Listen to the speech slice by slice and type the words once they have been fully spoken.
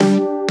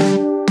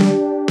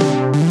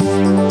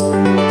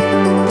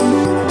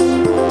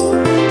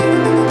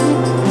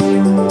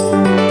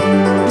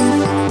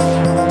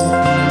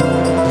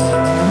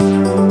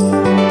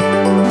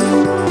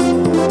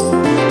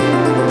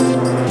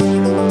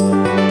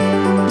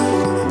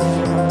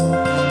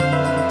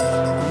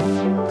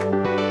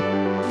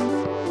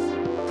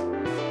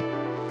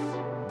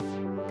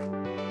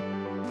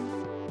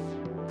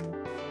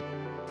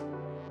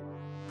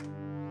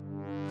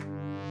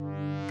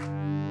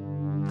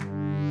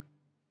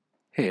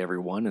Hey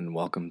everyone, and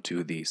welcome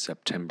to the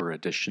September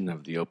edition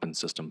of the Open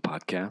System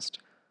Podcast.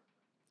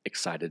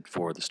 Excited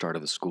for the start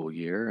of the school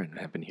year and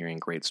have been hearing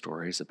great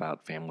stories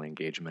about family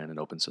engagement and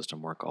open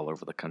system work all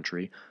over the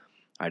country.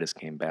 I just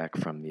came back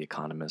from the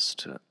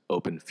Economist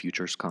Open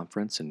Futures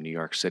Conference in New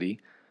York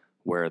City,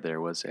 where there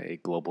was a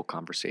global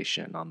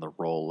conversation on the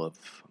role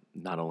of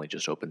not only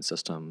just open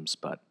systems,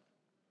 but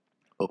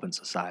open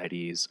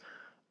societies,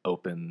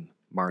 open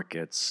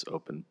markets,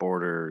 open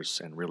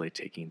borders, and really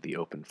taking the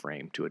open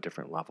frame to a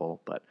different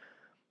level, but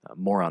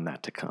more on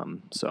that to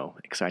come. So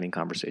exciting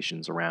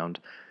conversations around,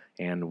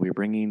 and we're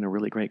bringing a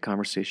really great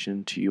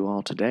conversation to you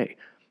all today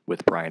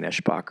with Brian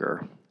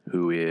Eschbacher,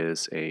 who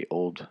is an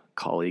old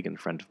colleague and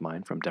friend of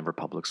mine from Denver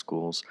Public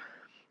Schools,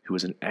 who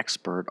is an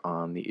expert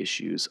on the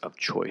issues of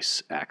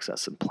choice,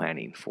 access, and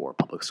planning for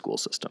public school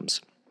systems.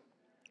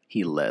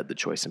 He led the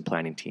choice and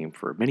planning team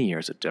for many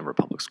years at Denver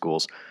Public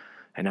Schools,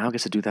 and now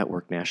gets to do that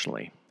work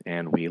nationally.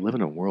 And we live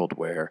in a world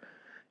where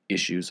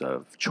issues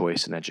of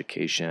choice in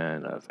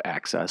education, of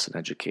access in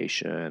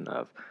education,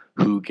 of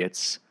who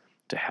gets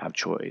to have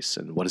choice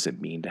and what does it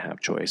mean to have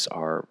choice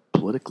are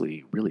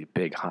politically really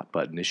big hot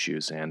button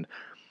issues. And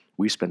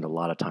we spend a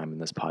lot of time in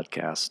this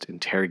podcast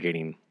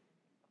interrogating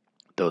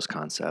those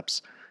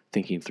concepts,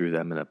 thinking through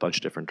them in a bunch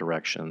of different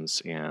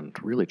directions, and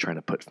really trying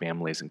to put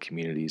families and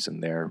communities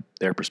and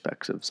their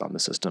perspectives on the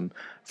system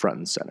front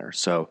and center.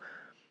 So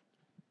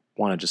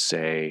want to just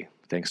say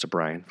thanks to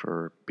Brian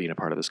for being a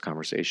part of this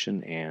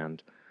conversation,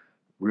 and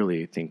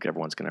really think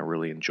everyone's going to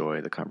really enjoy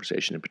the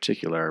conversation. In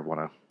particular, I want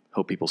to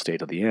hope people stay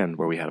to the end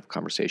where we had a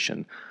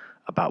conversation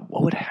about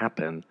what would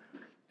happen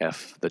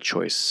if the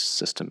choice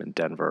system in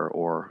Denver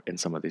or in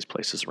some of these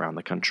places around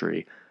the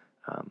country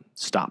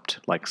stopped,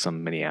 like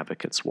many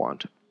advocates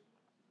want.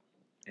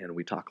 And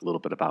we talk a little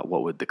bit about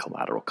what would the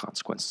collateral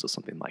consequences of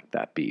something like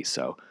that be.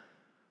 So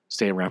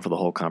stay around for the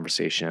whole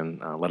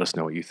conversation. Let us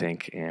know what you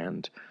think,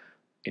 and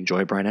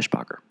enjoy Brian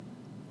Eschbacher.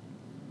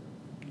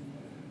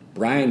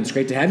 Brian, it's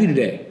great to have you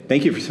today.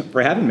 Thank you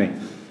for having me.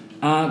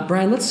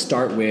 Brian, let's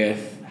start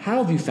with,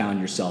 how have you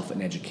found yourself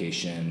in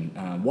education?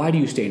 Why do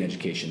you stay in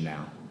education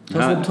now?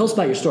 Tell us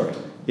about your story.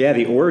 Yeah,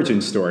 the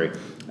origin story.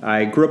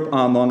 I grew up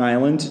on Long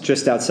Island,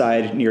 just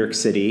outside New York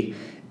City,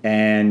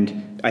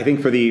 and I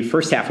think for the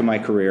first half of my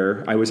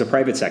career, I was a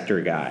private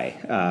sector guy.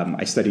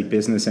 I studied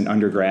business in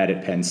undergrad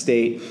at Penn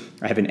State.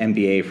 I have an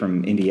MBA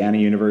from Indiana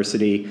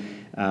University.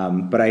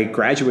 But I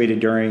graduated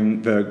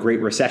during the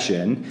Great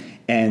Recession,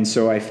 and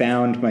so I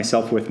found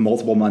myself with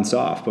multiple months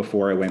off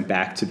before I went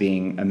back to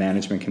being a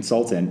management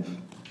consultant.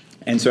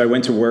 And so I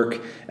went to work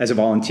as a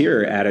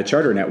volunteer at a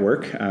charter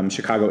network,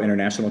 Chicago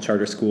International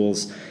Charter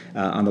Schools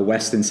on the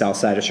west and south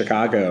side of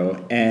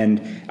Chicago.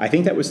 And I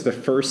think that was the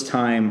first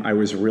time I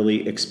was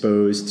really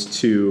exposed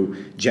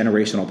to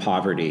generational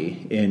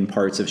poverty in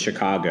parts of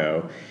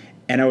Chicago.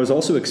 And I was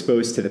also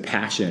exposed to the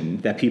passion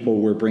that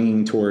people were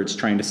bringing towards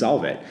trying to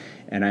solve it.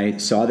 And I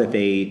saw that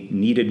they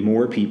needed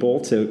more people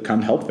to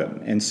come help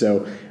them. And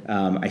so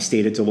I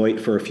stayed at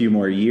Deloitte for a few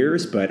more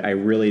years, but I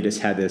really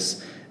just had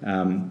this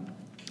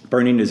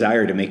burning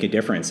desire to make a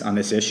difference on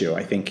this issue.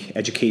 I think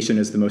education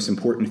is the most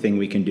important thing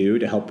we can do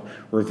to help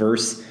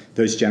reverse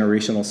those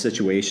generational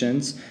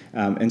situations.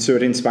 And so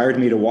it inspired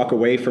me to walk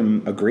away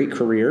from a great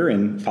career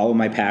and follow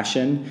my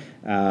passion.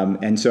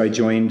 And so I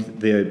joined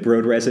the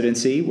Broad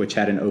residency, which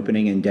had an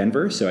opening in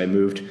Denver. So I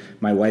moved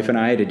my wife and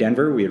I to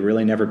Denver. We had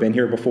really never been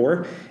here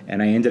before.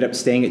 And I ended up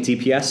staying at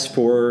DPS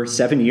for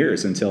 7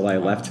 years until I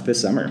left this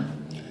summer.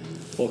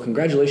 Well,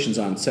 congratulations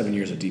on 7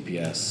 years at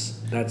DPS.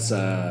 That's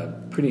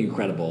pretty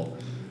incredible.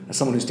 As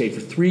someone who stayed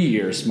for 3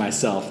 years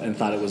myself and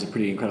thought it was a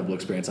pretty incredible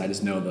experience, I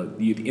just know that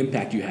the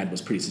impact you had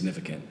was pretty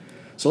significant.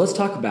 So let's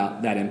talk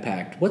about that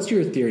impact. What's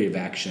your theory of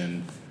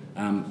action?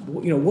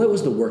 What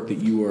was the work that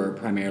you were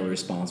primarily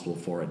responsible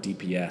for at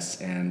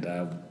DPS, and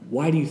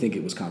why do you think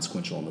it was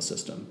consequential in the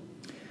system?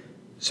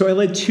 So I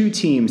led two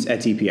teams at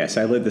DPS.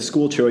 I led the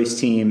school choice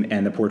team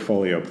and the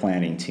portfolio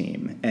planning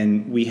team.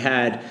 And we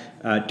had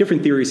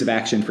different theories of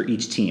action for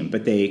each team,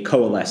 but they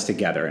coalesced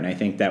together, and I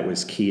think that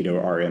was key to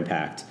our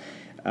impact.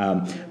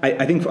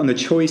 I think on the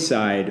choice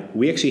side,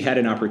 we actually had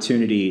an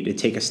opportunity to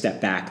take a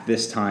step back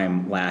this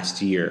time last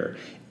year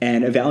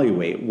and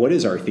evaluate what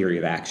is our theory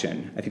of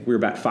action. I think we were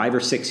about 5 or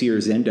 6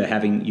 years into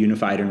having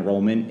unified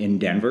enrollment in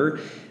Denver,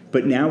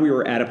 but now we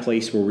were at a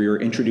place where we were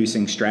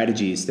introducing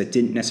strategies that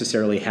didn't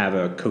necessarily have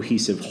a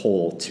cohesive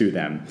whole to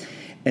them.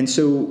 And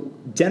so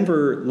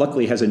Denver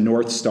luckily has a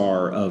North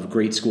Star of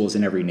great schools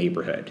in every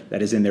neighborhood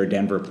that is in their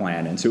Denver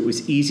plan. And so it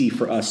was easy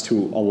for us to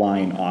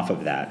align off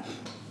of that.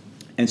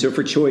 And so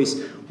for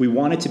choice, we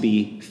want it to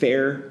be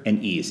fair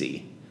and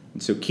easy.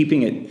 And so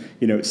keeping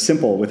it,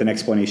 simple with an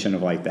explanation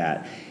of like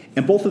that.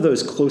 And both of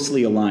those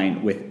closely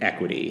align with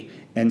equity.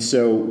 And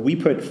so we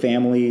put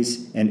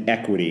families and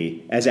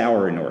equity as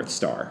our North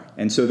Star.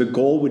 And so the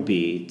goal would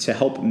be to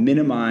help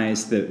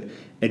minimize the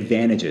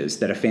advantages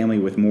that a family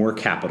with more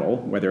capital,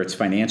 whether it's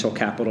financial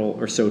capital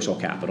or social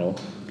capital,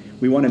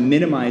 we want to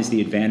minimize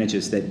the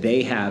advantages that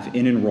they have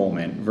in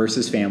enrollment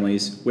versus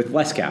families with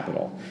less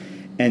capital.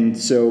 And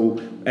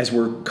so as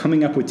we're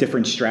coming up with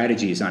different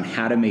strategies on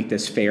how to make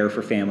this fair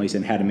for families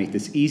and how to make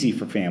this easy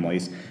for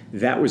families,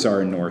 that was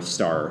our North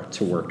Star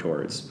to work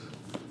towards.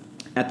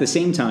 At the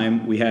same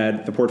time, we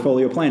had the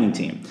portfolio planning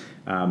team.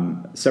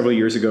 Several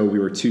years ago, we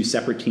were two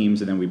separate teams,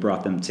 and then we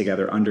brought them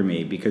together under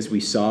me because we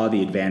saw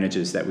the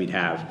advantages that we'd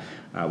have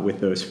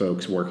with those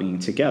folks working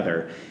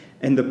together.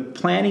 And the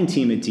planning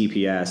team at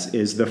DPS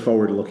is the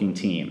forward-looking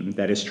team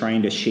that is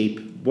trying to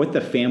shape what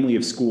the family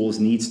of schools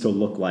needs to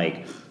look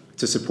like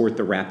to support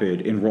the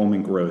rapid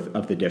enrollment growth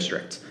of the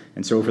district.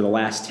 And so over the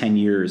last 10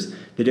 years,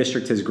 the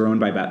district has grown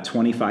by about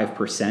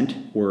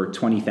 25% or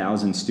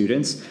 20,000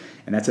 students.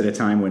 And that's at a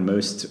time when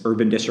most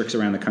urban districts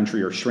around the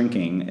country are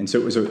shrinking. And so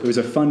it was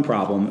a fun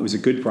problem. It was a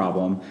good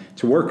problem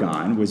to work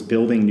on, was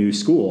building new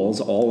schools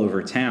all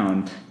over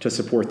town to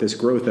support this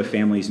growth of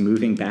families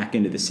moving back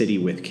into the city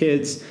with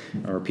kids,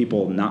 or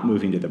people not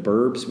moving to the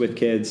burbs with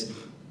kids,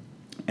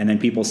 and then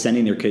people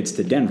sending their kids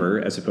to Denver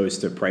as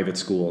opposed to private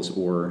schools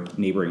or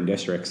neighboring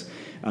districts.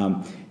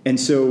 And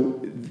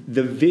so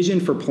the vision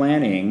for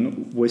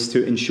planning was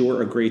to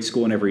ensure a great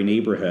school in every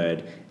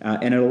neighborhood,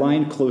 and it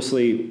aligned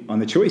closely on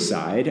the choice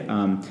side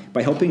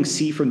by helping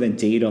see from the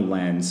data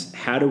lens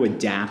how to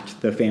adapt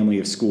the family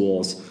of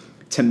schools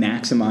to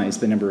maximize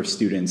the number of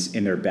students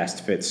in their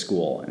best fit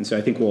school. And so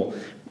I think we'll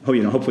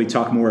hopefully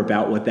talk more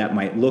about what that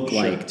might look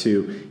like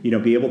to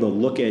be able to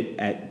look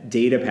at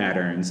data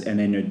patterns and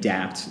then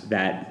adapt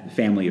that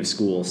family of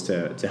schools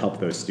to help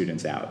those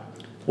students out.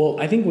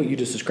 Well, I think what you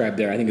just described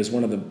there, I think is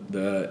one of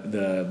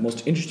the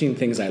most interesting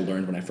things I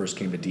learned when I first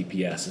came to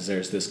DPS, is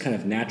there's this kind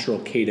of natural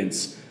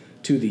cadence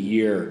to the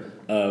year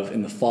of,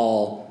 in the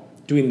fall,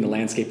 doing the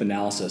landscape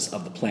analysis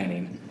of the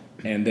planning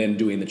and then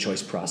doing the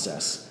choice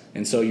process.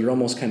 And so you're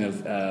almost kind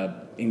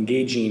of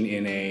engaging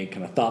in a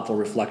kind of thoughtful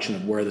reflection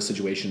of where the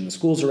situation in the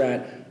schools are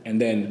at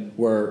and then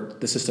where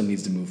the system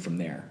needs to move from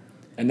there.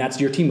 And that's,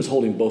 your team was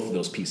holding both of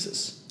those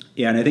pieces.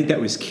 Yeah, and I think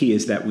that was key,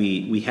 is that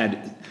we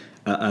had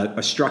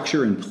a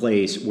structure in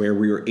place where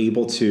we were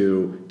able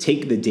to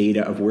take the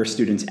data of where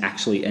students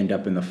actually end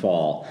up in the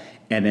fall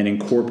and then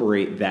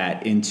incorporate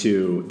that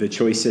into the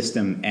choice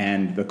system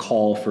and the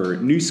call for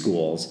new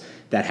schools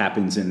that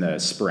happens in the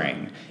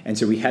spring. And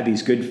so we had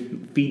these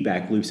good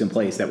feedback loops in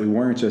place that we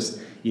weren't just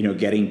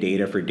getting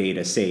data for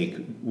data's sake.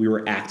 We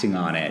were acting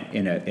on it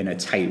in a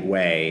tight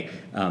way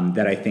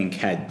that I think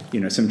had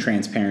some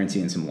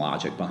transparency and some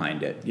logic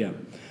behind it. Yeah.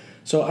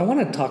 So I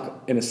want to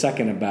talk in a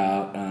second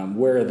about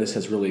where this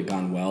has really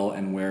gone well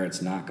and where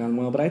it's not gone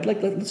well. But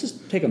let's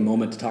just take a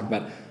moment to talk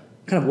about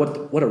kind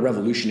of what a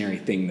revolutionary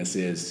thing this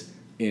is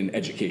in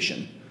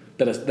education.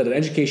 That an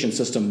education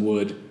system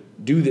would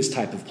do this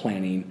type of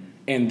planning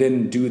and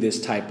then do this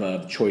type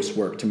of choice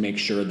work to make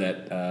sure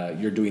that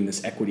you're doing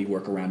this equity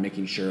work around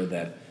making sure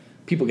that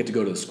people get to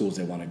go to the schools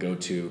they want to go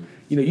to.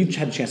 You've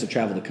had a chance to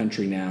travel the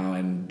country now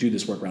and do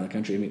this work around the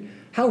country. I mean,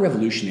 how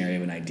revolutionary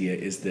of an idea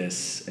is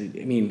this?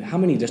 I mean, how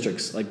many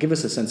districts, give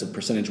us a sense of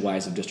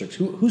percentage-wise of districts.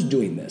 Who's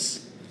doing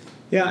this?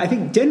 Yeah, I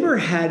think Denver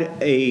had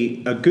a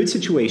good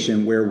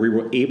situation where we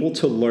were able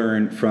to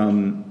learn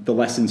from the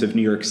lessons of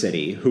New York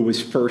City, who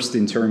was first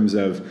in terms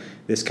of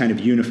this kind of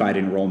unified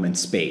enrollment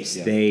space.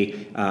 Yeah.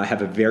 They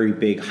have a very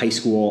big high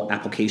school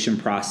application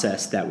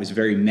process that was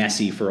very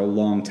messy for a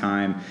long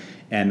time.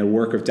 And the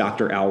work of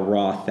Dr. Al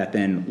Roth that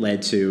then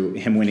led to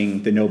him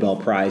winning the Nobel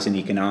Prize in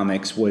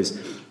economics was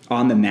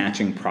on the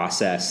matching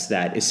process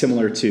that is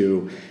similar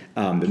to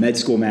the med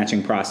school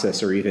matching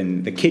process or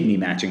even the kidney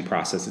matching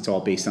process. It's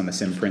all based on the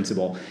same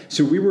principle.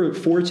 So we were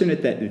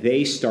fortunate that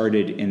they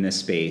started in this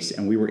space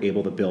and we were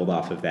able to build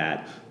off of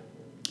that.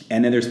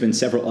 And then there's been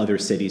several other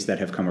cities that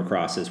have come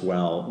across as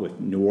well, with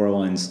New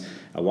Orleans,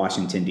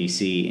 Washington,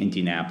 D.C.,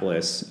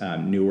 Indianapolis,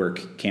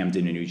 Newark,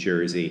 Camden, and New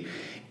Jersey.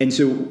 And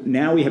so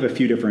now we have a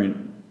few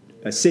different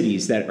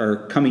cities that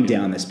are coming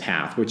down this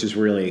path, which is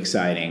really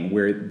exciting,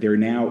 where they're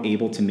now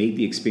able to make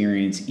the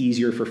experience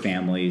easier for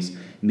families,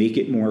 make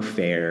it more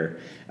fair,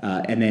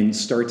 and then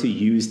start to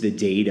use the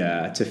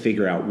data to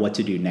figure out what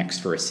to do next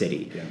for a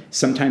city. Yeah.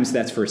 Sometimes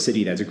that's for a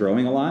city that's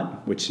growing a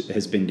lot, which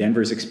has been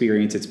Denver's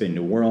experience. It's been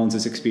New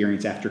Orleans'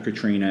 experience after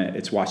Katrina.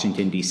 It's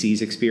Washington,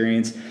 D.C.'s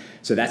experience.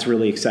 So that's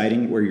really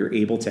exciting, where you're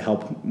able to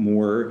help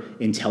more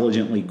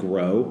intelligently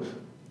grow.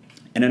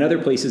 And in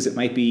other places, it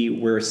might be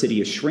where a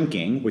city is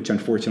shrinking, which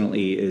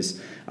unfortunately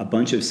is a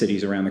bunch of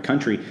cities around the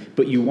country,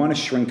 but you want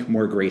to shrink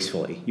more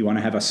gracefully. You want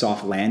to have a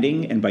soft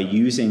landing, and by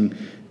using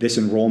this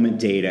enrollment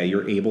data,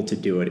 you're able to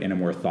do it in a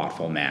more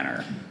thoughtful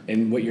manner.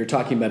 And what you're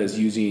talking about is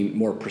using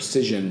more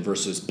precision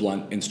versus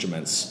blunt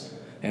instruments,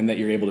 and that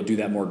you're able to do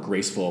that more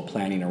graceful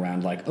planning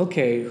around,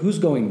 okay, who's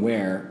going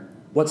where?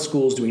 What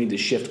schools do we need to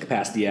shift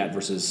capacity at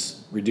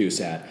versus reduce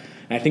at?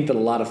 And I think that a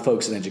lot of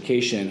folks in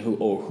education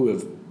who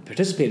have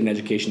participate in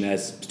education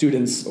as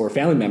students or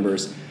family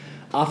members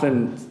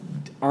often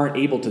aren't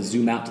able to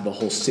zoom out to the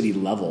whole city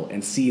level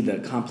and see the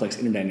complex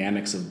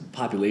interdynamics of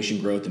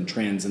population growth and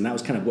trends, and that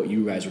was kind of what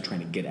you guys were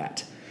trying to get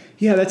at.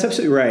 Yeah, that's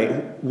absolutely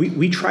right.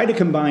 We try to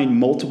combine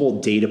multiple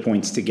data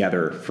points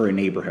together for a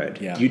neighborhood.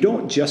 Yeah. You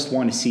don't just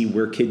want to see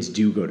where kids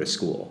do go to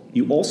school.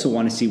 You also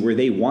want to see where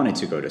they wanted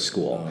to go to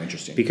school. Oh,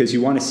 interesting. Because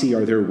you want to see,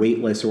 are there wait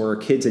lists, or are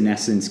kids in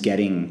essence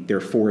getting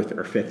their fourth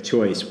or fifth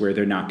choice where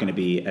they're not going to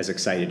be as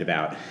excited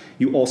about.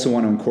 You also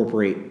want to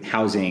incorporate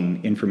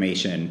housing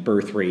information,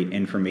 birth rate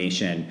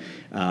information,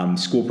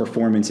 school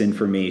performance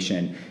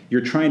information. You're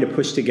trying to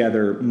push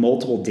together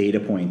multiple data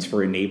points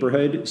for a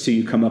neighborhood so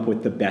you come up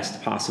with the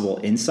best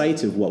possible insights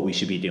of what we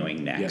should be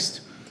doing next.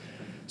 Yeah.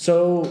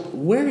 So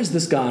where has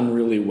this gone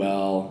really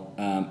well,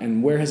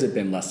 and where has it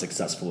been less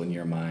successful in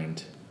your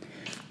mind?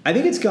 I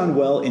think it's gone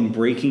well in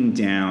breaking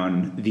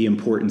down the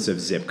importance of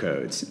zip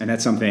codes. And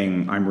that's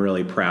something I'm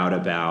really proud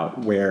about,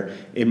 where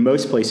in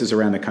most places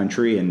around the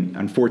country, and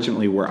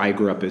unfortunately where I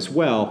grew up as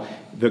well,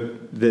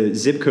 the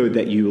zip code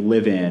that you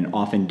live in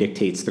often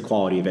dictates the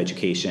quality of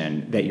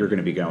education that you're going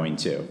to be going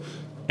to.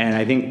 And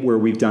I think where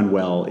we've done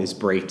well is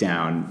break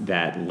down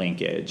that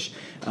linkage.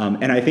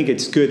 And I think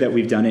it's good that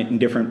we've done it in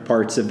different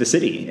parts of the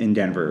city in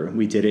Denver.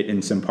 We did it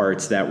in some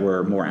parts that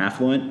were more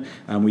affluent.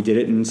 We did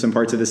it in some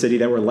parts of the city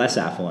that were less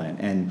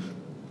affluent.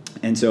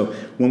 And so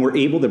when we're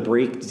able to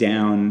break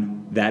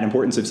down that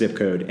importance of zip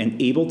code and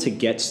able to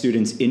get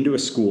students into a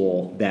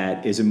school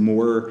that is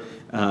more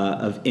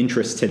of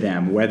interest to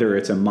them, whether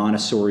it's a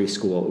Montessori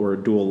school or a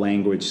dual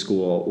language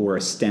school or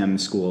a STEM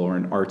school or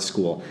an art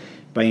school,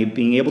 by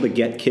being able to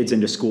get kids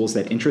into schools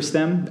that interest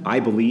them, I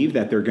believe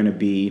that they're going to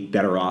be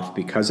better off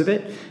because of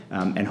it,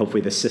 and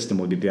hopefully the system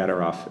will be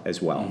better off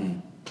as well.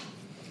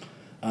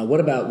 Mm-hmm.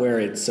 What about where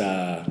it's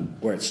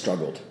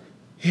struggled?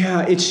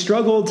 Yeah, it's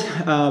struggled.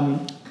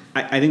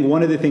 I think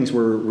one of the things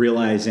we're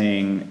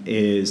realizing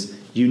is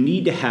you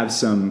need to have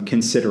some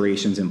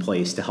considerations in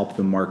place to help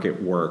the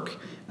market work.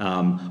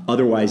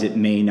 Otherwise, it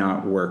may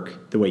not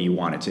work the way you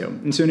want it to.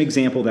 And so an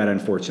example that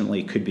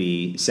unfortunately could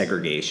be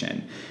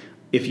segregation.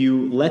 If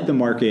you let the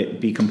market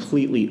be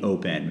completely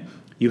open,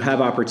 you have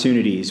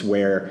opportunities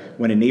where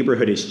when a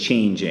neighborhood is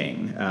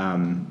changing,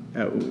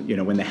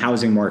 when the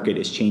housing market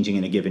is changing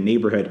in a given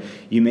neighborhood,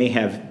 you may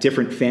have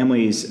different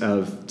families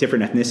of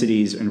different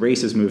ethnicities and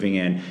races moving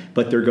in,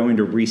 but they're going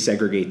to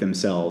resegregate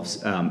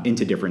themselves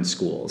into different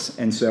schools.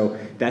 And so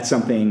that's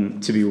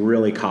something to be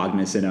really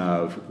cognizant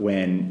of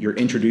when you're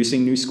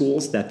introducing new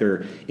schools, that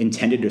they're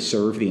intended to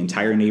serve the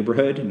entire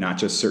neighborhood, not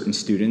just certain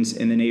students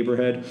in the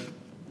neighborhood.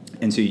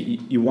 And so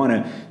you want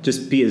to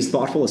just be as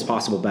thoughtful as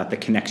possible about the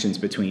connections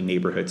between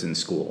neighborhoods and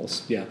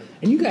schools. Yeah.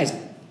 And you guys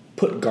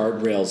put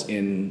guardrails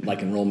in, like,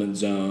 enrollment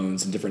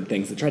zones and different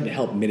things that tried to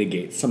help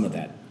mitigate some of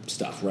that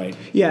stuff, right?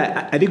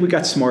 Yeah, I think we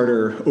got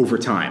smarter over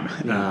time.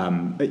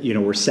 Yeah.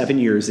 We're 7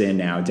 years in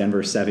now,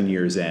 Denver's 7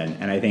 years in,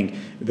 and I think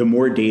the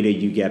more data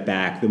you get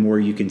back, the more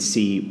you can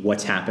see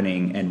what's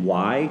happening and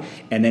why,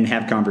 and then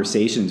have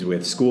conversations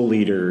with school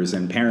leaders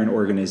and parent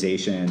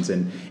organizations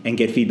and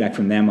get feedback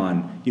from them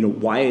on,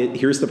 why,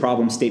 here's the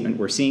problem statement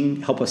we're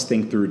seeing, help us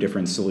think through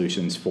different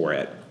solutions for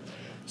it.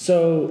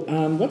 So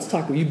let's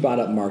talk, you brought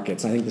up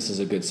markets. I think this is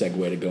a good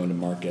segue to go into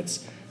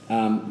markets.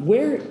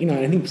 Where,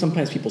 I think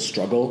sometimes people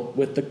struggle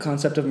with the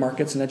concept of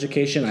markets in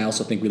education. I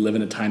also think we live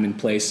in a time and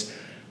place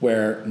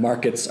where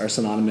markets are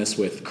synonymous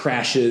with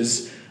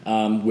crashes,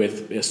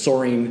 with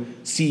soaring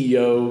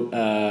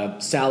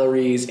CEO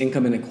salaries,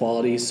 income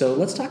inequality. So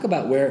let's talk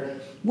about where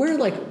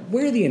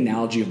the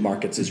analogy of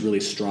markets is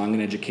really strong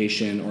in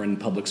education or in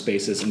public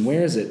spaces, and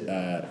where is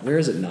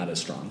it not as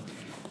strong?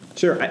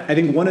 Sure. I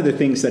think one of the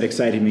things that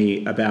excited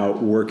me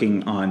about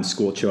working on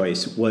school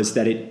choice was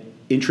that it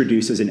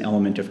introduces an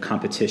element of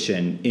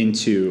competition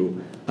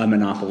into a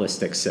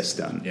monopolistic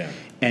system. Yeah.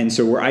 And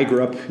so where I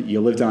grew up,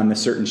 you lived on a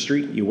certain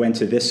street, you went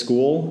to this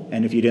school,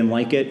 and if you didn't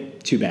like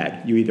it, too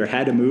bad. You either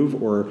had to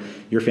move or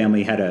your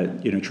family had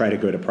to try to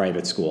go to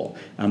private school.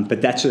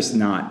 But that's just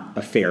not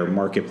a fair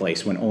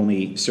marketplace when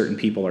only certain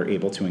people are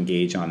able to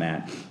engage on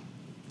that.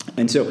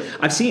 And so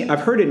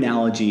I've heard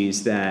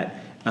analogies that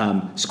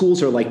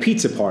schools are like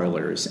pizza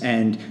parlors,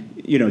 and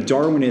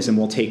Darwinism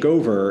will take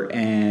over,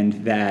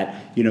 and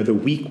that the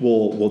weak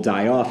will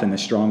die off and the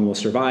strong will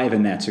survive,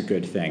 and that's a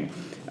good thing.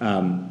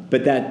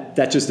 But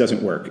that just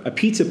doesn't work. A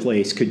pizza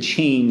place could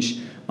change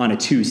on a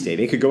Tuesday.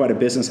 They could go out of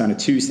business on a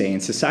Tuesday,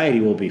 and society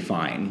will be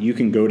fine. You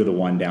can go to the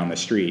one down the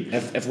street.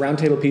 If Round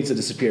Table Pizza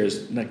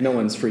disappears, no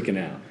one's freaking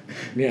out.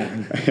 Yeah.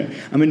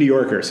 I'm a New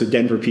Yorker, so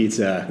Denver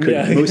pizza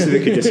most of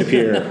it could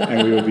disappear,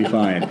 and we would be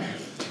fine.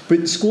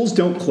 But schools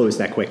don't close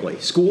that quickly.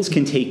 Schools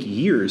can take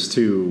years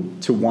to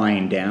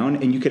wind down,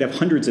 and you could have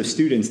hundreds of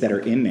students that are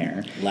in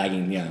there.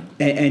 Lagging, yeah.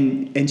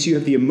 And so you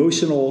have the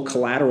emotional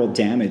collateral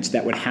damage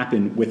that would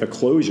happen with a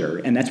closure,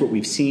 and that's what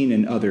we've seen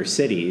in other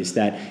cities,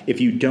 that if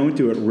you don't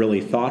do it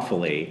really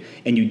thoughtfully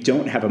and you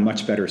don't have a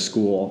much better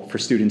school for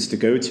students to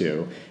go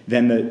to,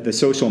 then the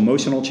social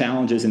emotional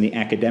challenges and the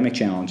academic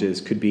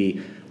challenges could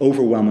be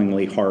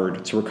overwhelmingly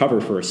hard to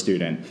recover for a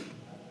student.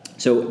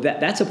 So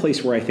that's a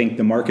place where I think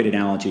the market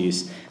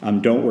analogies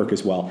don't work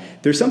as well.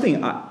 There's something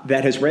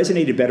that has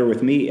resonated better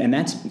with me, and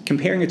that's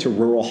comparing it to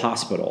rural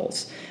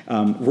hospitals.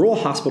 Rural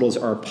hospitals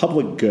are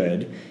public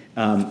good.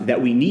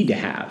 that we need to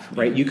have,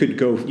 right? You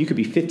could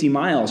be 50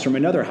 miles from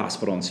another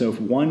hospital, and so if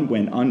one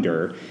went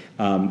under,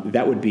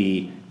 that would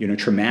be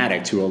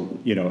traumatic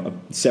to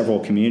several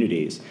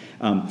communities.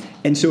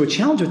 And so a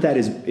challenge with that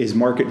is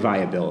market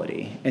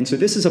viability. And so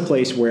this is a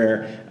place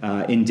where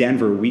in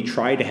Denver we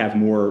try to have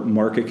more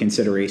market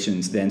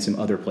considerations than some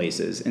other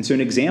places. And so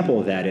an example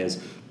of that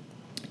is,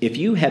 if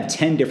you have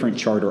 10 different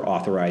charter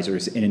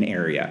authorizers in an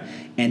area,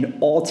 and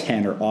all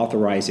 10 are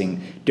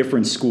authorizing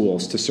different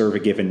schools to serve a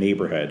given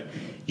neighborhood,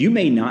 you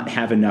may not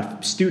have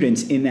enough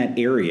students in that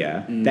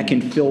area that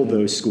can fill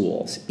those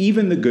schools,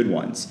 even the good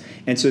ones.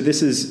 And so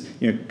this is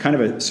kind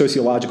of a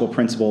sociological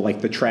principle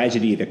like the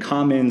tragedy of the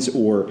commons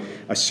or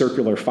a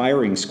circular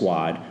firing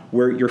squad,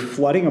 where you're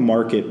flooding a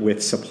market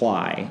with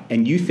supply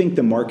and you think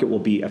the market will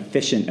be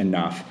efficient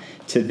enough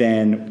to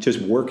then just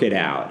work it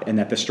out, and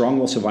that the strong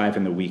will survive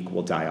and the weak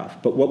will die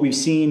off. But what we've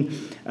seen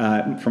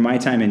from my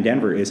time in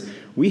Denver is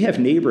we have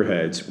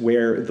neighborhoods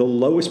where the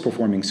lowest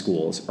performing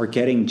schools are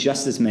getting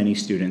just as many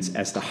students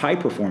as the high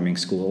performing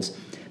schools,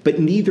 but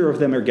neither of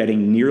them are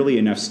getting nearly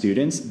enough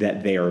students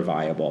that they are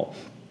viable.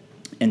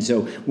 And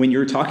so when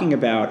you're talking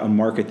about a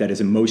market that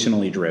is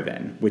emotionally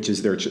driven, which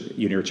is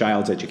your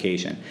child's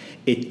education,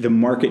 the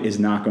market is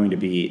not going to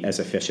be as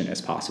efficient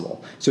as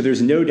possible. So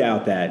there's no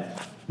doubt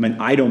that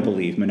I don't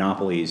believe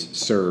monopolies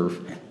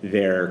serve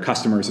their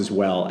customers as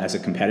well as a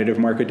competitive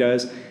market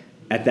does.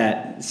 At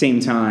that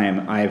same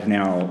time, I've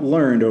now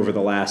learned over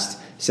the last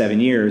 7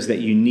 years that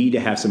you need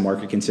to have some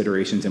market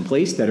considerations in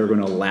place that are going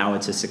to allow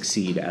it to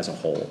succeed as a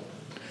whole.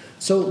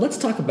 So let's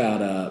talk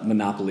about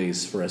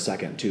monopolies for a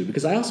second, too,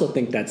 because I also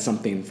think that's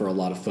something for a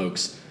lot of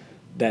folks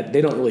that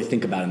they don't really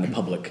think about in the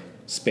public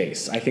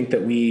space. I think that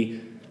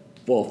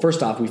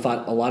first off, we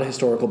fought a lot of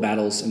historical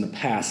battles in the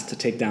past to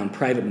take down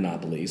private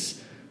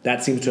monopolies.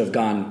 That seems to have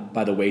gone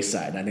by the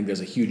wayside. I think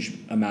there's a huge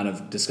amount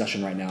of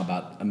discussion right now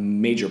about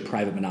major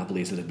private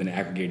monopolies that have been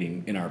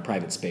aggregating in our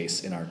private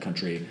space in our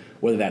country,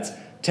 whether that's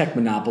tech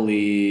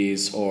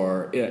monopolies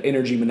or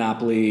energy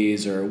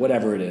monopolies or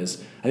whatever it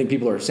is. I think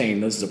people are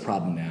saying this is a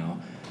problem now.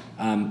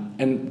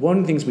 And one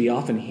of the things we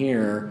often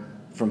hear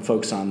from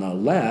folks on the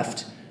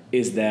left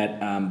is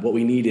that what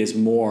we need is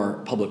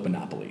more public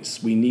monopolies.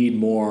 We need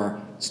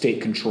more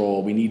state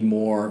control. We need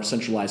more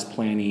centralized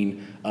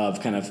planning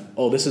of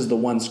this is the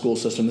one school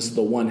system, this is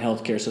the one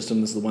healthcare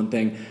system, this is the one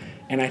thing.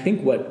 And I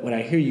think what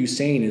I hear you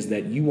saying is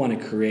that you want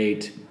to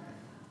create,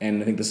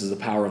 and I think this is the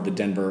power of the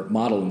Denver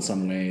model in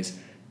some ways,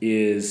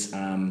 is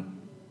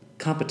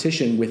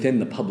competition within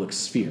the public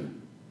sphere.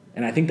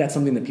 And I think that's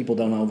something that people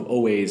don't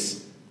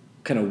always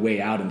kind of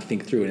weigh out and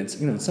think through. And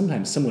it's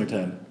sometimes similar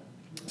to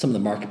some of the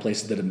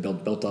marketplaces that have been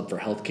built up for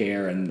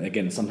healthcare, and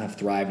again, some have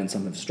thrived and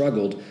some have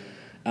struggled.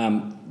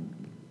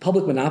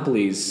 Public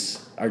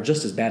monopolies are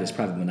just as bad as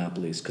private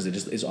monopolies because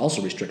it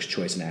also restricts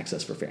choice and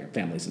access for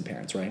families and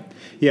parents, right?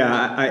 Yeah,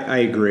 I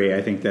agree.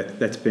 I think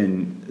that's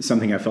been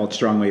something I felt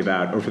strongly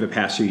about over the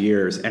past few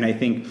years. And I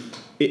think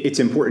it's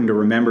important to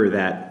remember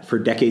that for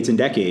decades and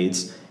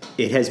decades,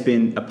 it has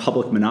been a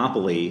public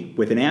monopoly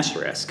with an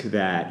asterisk,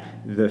 that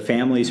the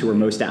families who are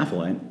most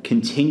affluent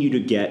continue to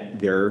get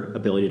their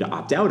ability to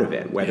opt out of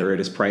it, whether it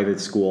is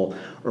private school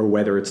or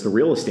whether it's the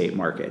real estate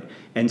market.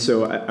 And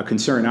so a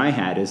concern I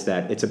had is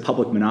that it's a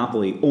public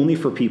monopoly only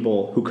for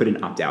people who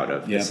couldn't opt out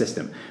of the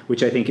system,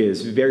 which I think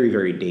is very,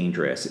 very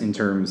dangerous in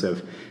terms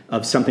of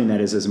something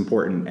that is as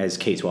important as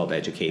K-12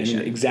 education.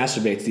 And it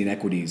exacerbates the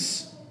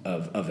inequities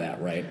of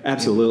that, right?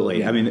 Absolutely.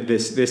 Yeah. I mean,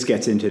 this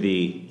gets into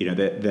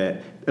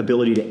the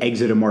ability to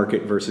exit a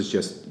market versus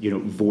just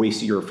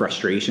voice your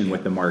frustration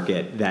with the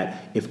market.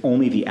 That if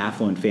only the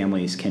affluent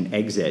families can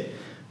exit,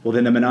 well,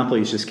 then the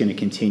monopoly is just going to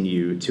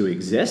continue to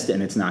exist,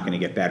 and it's not going to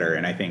get better.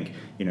 And I think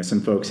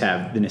some folks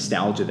have the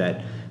nostalgia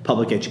that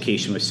public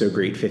education was so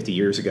great 50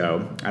 years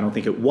ago. I don't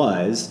think it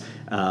was,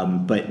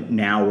 but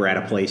now we're at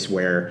a place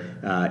where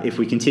if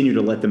we continue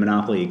to let the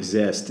monopoly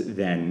exist,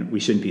 then we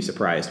shouldn't be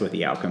surprised what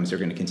the outcomes are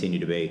going to continue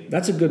to be.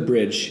 That's a good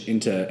bridge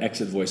into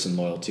exit, voice, and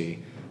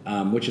loyalty,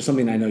 which is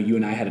something I know you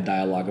and I had a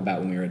dialogue about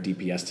when we were at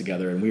DPS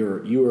together, and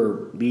you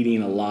were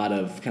leading a lot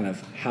of kind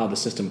of how the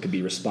system could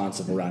be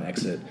responsive around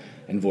exit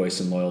and voice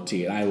and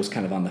loyalty, and I was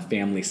kind of on the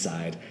family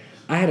side.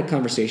 I had a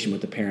conversation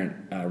with a parent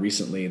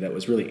recently that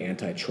was really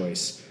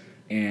anti-choice,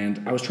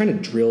 and I was trying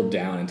to drill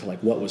down into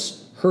what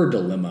was her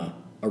dilemma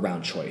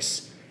around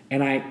choice.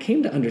 And I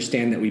came to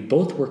understand that we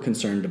both were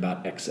concerned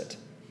about exit.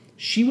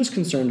 She was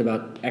concerned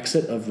about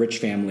exit of rich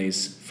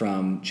families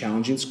from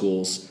challenging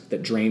schools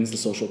that drains the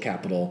social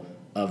capital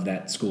of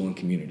that school and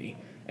community,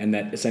 and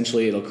that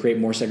essentially it'll create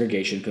more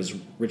segregation because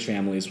rich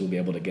families will be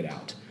able to get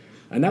out.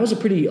 And that was a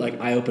pretty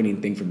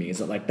eye-opening thing for me, is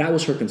that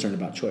was her concern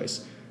about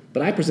choice.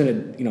 But I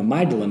presented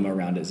my dilemma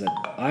around it is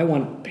that I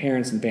want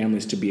parents and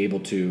families to be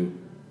able to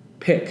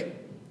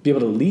be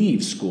able to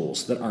leave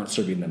schools that aren't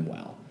serving them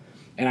well.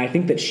 And I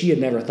think that she had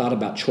never thought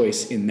about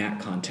choice in that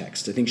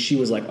context. I think she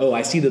was like,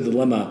 I see the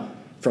dilemma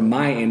from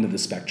my end of the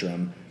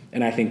spectrum.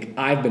 And I think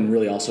I've been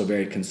really also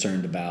very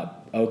concerned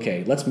about,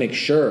 okay, let's make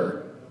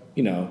sure,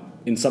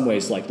 in some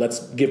ways,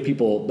 let's give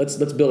people, let's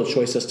build a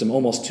choice system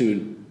almost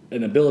to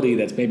an ability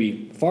that's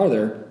maybe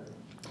farther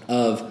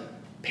of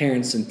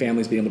parents and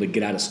families being able to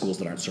get out of schools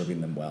that aren't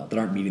serving them well, that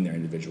aren't meeting their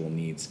individual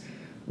needs.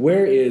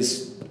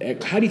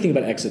 How do you think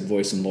about exit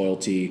voice and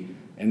loyalty?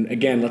 And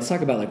again, let's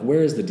talk about like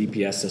where is the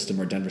DPS system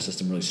or Denver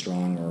system really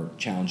strong or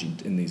challenging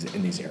in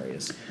these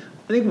areas?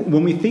 I think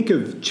when we think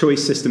of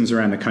choice systems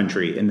around the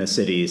country in the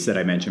cities that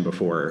I mentioned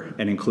before,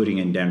 and including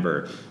in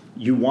Denver,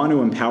 you want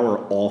to empower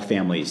all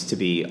families to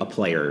be a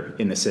player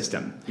in the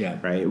system. Yeah.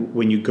 Right.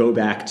 When you go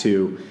back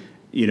to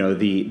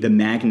the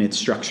magnet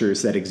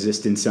structures that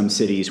exist in some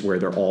cities where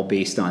they're all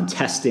based on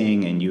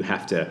testing and you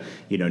have to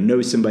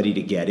know somebody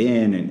to get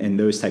in and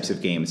those types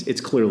of games, it's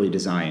clearly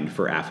designed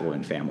for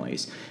affluent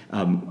families.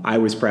 I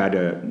was proud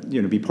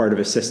to be part of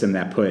a system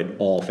that put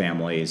all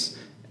families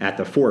at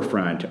the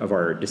forefront of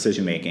our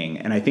decision making,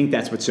 and I think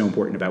that's what's so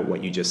important about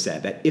what you just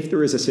said, that if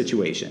there is a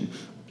situation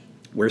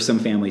where some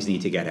families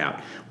need to get out,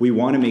 we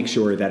want to make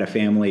sure that a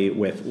family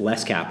with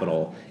less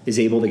capital is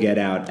able to get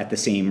out at the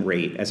same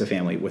rate as a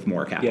family with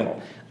more capital.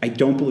 Yeah. I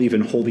don't believe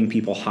in holding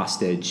people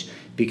hostage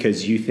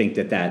because you think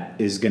that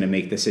is going to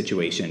make the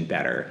situation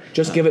better.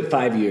 Just give it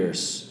 5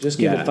 years. Just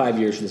give it 5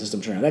 years for the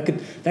system to turn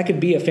around. That could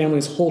be a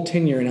family's whole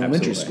tenure in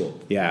elementary school.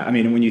 Yeah, I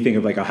mean, when you think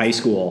of like a high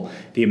school,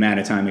 the amount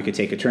of time it could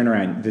take a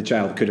turnaround, the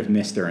child could have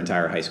missed their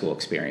entire high school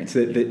experience.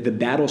 The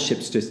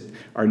battleships just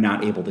are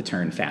not able to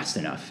turn fast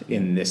enough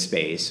in this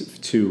space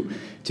to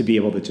be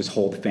able to just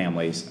hold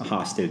families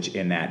hostage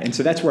in that. And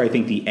so that's where I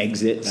think the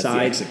exit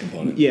side, the exit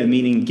component. Yeah,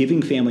 meaning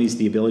giving families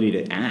the ability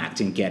to act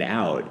and get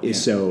out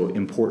is so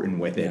important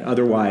with it. Yeah.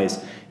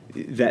 Otherwise,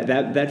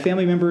 that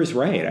family member is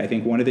right. I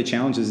think one of the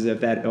challenges is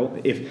that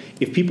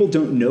if people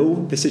don't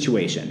know the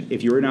situation,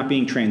 if you're not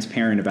being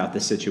transparent about the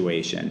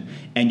situation,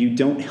 and you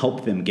don't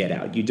help them get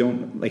out, you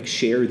don't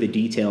share the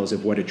details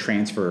of what a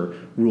transfer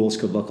rules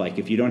could look like,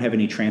 if you don't have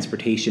any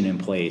transportation in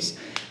place,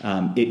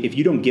 if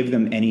you don't give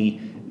them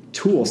any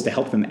tools to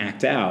help them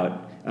opt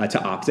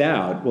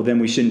out, well, then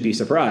we shouldn't be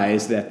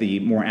surprised that the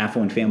more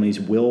affluent families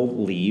will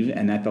leave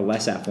and that the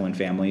less affluent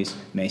families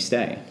may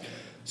stay.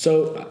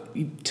 So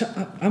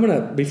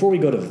before we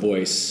go to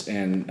voice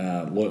and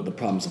the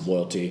problems of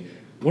loyalty,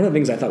 one of the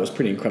things I thought was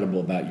pretty incredible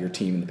about your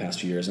team in the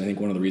past few years, and I think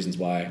one of the reasons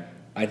why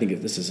I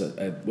think this is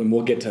when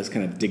we'll get to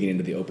kind of digging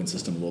into the open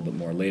system a little bit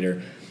more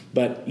later,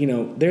 but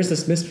there's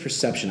this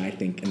misperception, I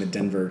think, in the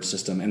Denver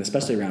system, and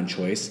especially around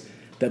choice,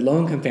 that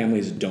low-income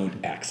families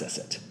don't access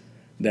it,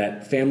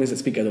 that families that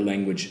speak other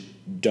language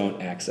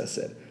don't access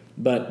it.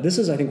 But this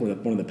is, I think,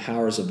 one of the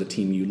powers of the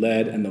team you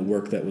led and the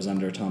work that was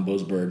under Tom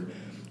Boasberg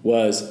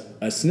was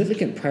a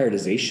significant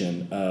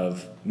prioritization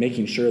of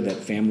making sure that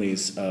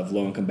families of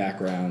low-income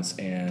backgrounds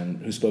and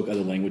who spoke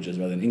other languages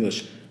rather than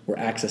English were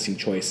accessing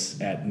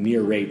choice at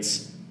near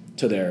rates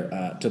to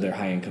their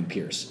high-income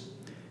peers.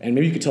 And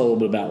maybe you could tell a little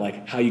bit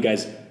about how you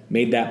guys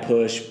made that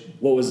push.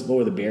 What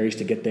were the barriers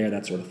to get there?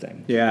 That sort of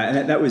thing. Yeah,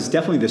 and that was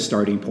definitely the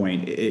starting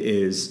point.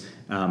 Is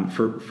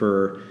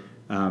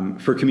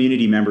for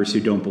community members who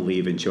don't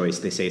believe in choice,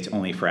 they say it's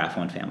only for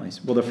affluent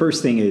families. Well, the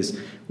first thing is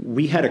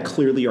we had to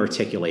clearly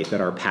articulate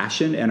that our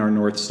passion and our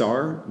North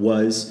Star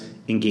was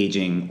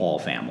engaging all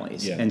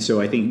families. Yeah. And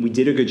so I think we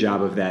did a good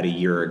job of that a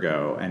year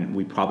ago, and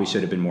we probably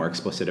should have been more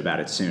explicit about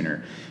it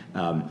sooner.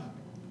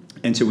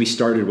 And so we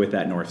started with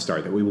that North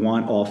Star, that we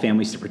want all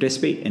families to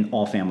participate and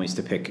all families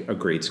to pick a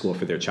grade school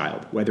for their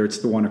child, whether it's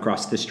the one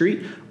across the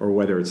street or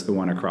whether it's the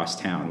one across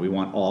town. We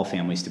want all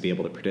families to be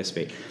able to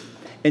participate.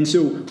 And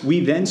so we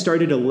then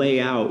started to lay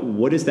out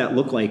what does that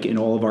look like in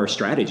all of our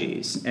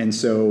strategies. And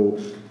so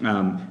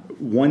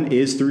one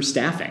is through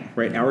staffing,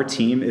 right? Our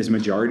team is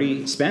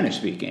majority Spanish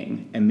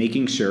speaking, and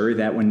making sure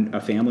that when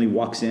a family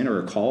walks in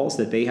or calls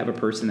that they have a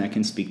person that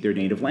can speak their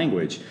native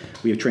language.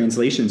 We have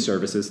translation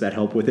services that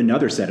help with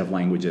another set of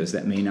languages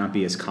that may not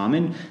be as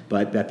common,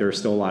 but that there are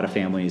still a lot of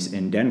families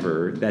in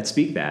Denver that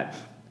speak that.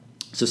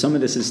 So some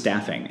of this is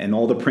staffing and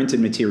all the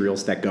printed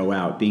materials that go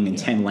out being in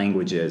 10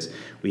 languages.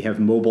 We have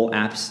mobile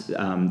apps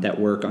that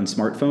work on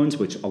smartphones,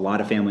 which a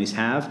lot of families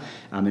have,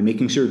 and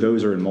making sure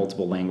those are in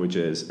multiple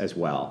languages as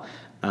well.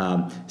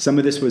 Some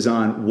of this was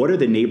on what are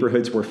the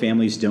neighborhoods where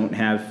families don't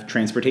have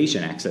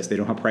transportation access. They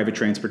don't have private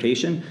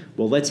transportation.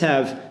 Well, let's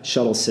have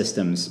shuttle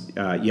systems,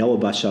 yellow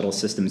bus shuttle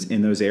systems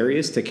in those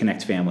areas to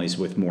connect families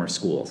with more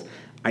schools.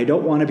 I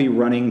don't want to be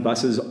running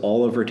buses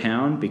all over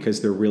town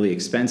because they're really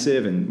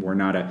expensive, and we're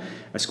not a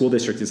school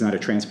district is not a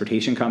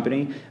transportation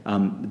company.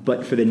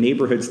 But for the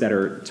neighborhoods that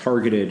are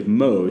targeted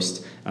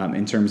most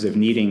in terms of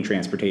needing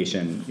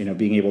transportation,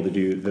 being able to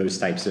do those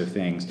types of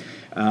things.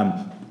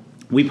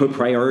 We put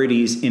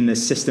priorities in the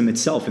system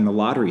itself, in the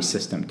lottery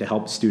system, to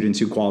help students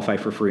who qualify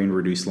for free and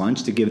reduced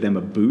lunch, to give them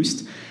a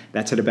boost.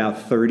 That's at about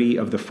 30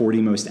 of the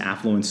 40 most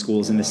affluent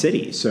schools in the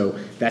city. So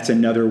that's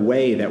another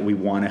way that we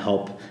want to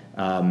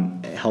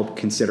help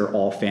consider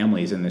all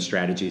families in the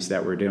strategies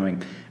that we're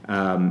doing.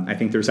 I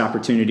think there's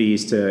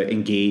opportunities to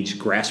engage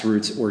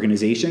grassroots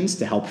organizations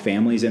to help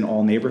families in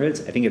all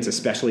neighborhoods. I think it's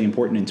especially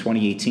important in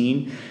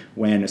 2018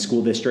 when a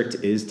school district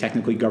is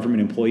technically government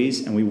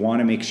employees, and we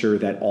want to make sure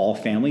that all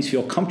families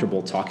feel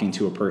comfortable talking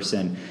to a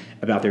person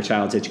about their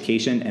child's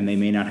education, and they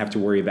may not have to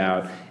worry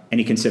about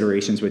any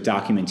considerations with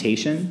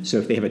documentation. So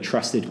if they have a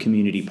trusted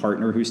community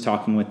partner who's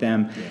talking with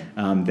them,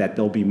 that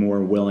they'll be more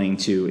willing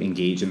to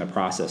engage in the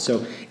process.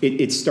 So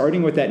it's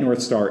starting with that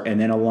North Star and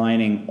then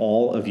aligning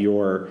all of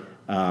your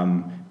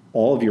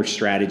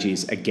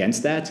strategies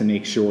against that to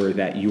make sure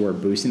that you are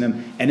boosting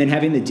them, and then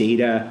having the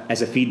data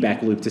as a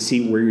feedback loop to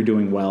see where you're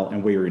doing well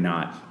and where you're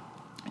not.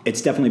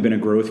 It's definitely been a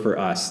growth for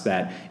us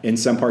that in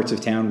some parts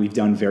of town we've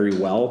done very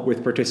well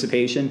with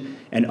participation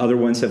and other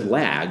ones have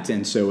lagged.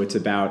 And so it's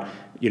about,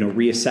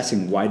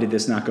 reassessing, why did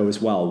this not go as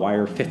well? Why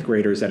are fifth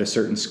graders at a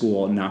certain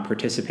school not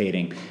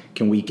participating?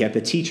 Can we get the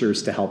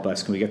teachers to help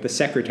us? Can we get the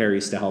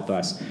secretaries to help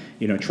us?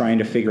 Trying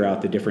to figure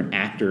out the different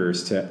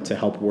actors to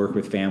help work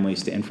with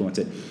families to influence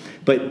it.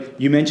 But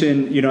you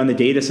mentioned, on the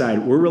data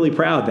side, we're really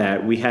proud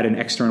that we had an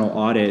external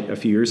audit a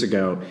few years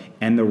ago,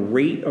 and the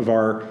rate of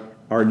our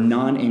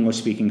non-English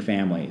speaking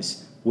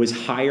families was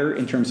higher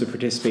in terms of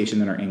participation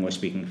than our English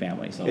speaking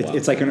families. Oh, wow.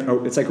 It's like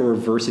a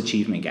reverse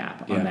achievement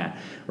gap on that,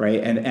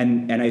 right?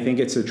 And I think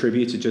it's a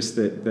tribute to just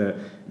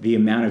the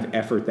amount of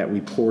effort that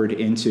we poured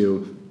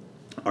into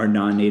our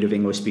non-native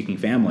English speaking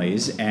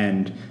families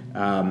and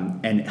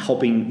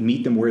helping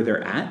meet them where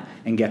they're at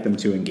and get them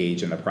to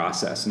engage in the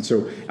process. And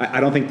so I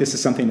don't think this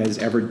is something that is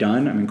ever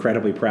done. I'm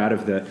incredibly proud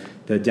of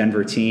the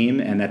Denver team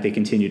and that they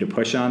continue to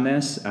push on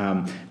this.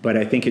 But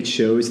I think it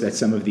shows that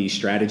some of these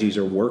strategies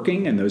are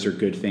working, and those are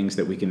good things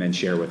that we can then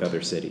share with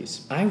other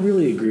cities. I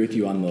really agree with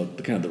you on the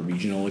kind of the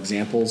regional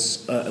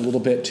examples a little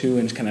bit too,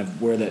 and kind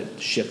of where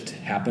that shift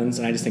happens.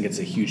 And I just think it's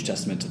a huge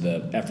testament to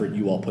the effort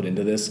you all put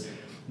into this.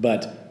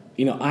 But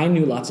I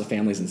knew lots of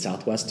families in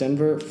Southwest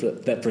Denver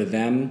that for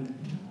them,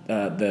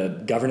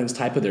 the governance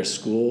type of their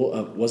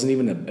school wasn't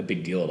even a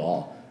big deal at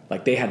all.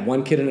 Like they had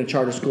one kid in a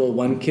charter school,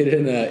 one kid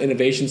in an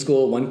innovation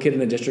school, one kid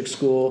in a district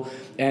school,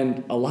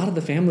 and a lot of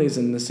the families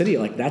in the city,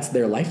 like that's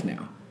their life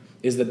now,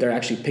 is that they're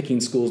actually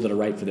picking schools that are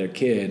right for their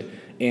kid,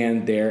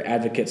 and they're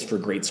advocates for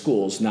great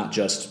schools, not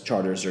just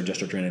charters or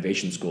district or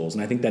innovation schools.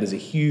 And I think that is a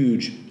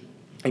huge,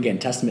 again,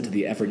 testament to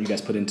the effort you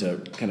guys put into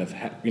kind of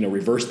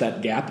reverse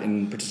that gap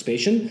in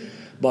participation.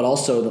 But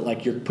also that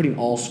like you're putting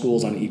all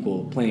schools on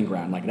equal playing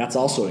ground. Like that's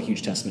also a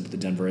huge testament to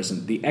the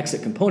Denverism. The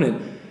exit component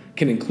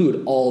can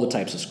include all the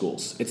types of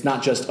schools. It's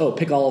not just,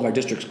 pick all of our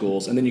district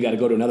schools, and then you got to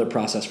go to another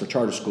process for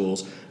charter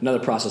schools, another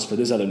process for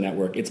this other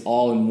network. It's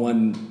all in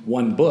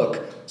one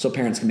book so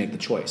parents can make the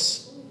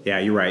choice. Yeah,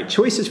 you're right.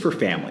 Choice is for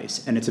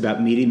families, and it's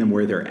about meeting them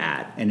where they're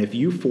at. And if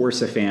you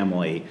force a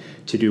family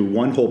to do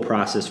one whole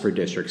process for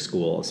district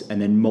schools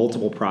and then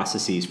multiple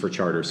processes for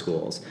charter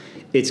schools,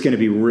 it's going to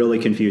be really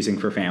confusing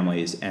for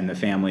families, and the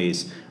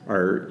families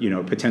are,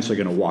 potentially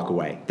going to walk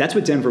away. That's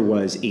what Denver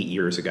was 8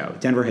 years ago.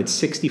 Denver had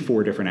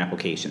 64 different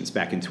applications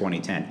back in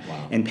 2010.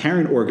 Wow. And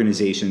parent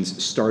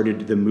organizations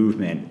started the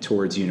movement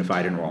towards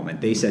unified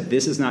enrollment. They said,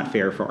 this is not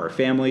fair for our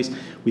families.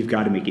 We've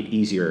got to make it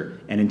easier.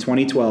 And in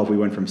 2012, we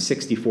went from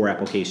 64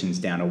 applications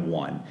down to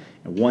one.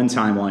 One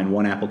timeline,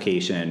 one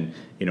application,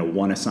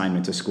 one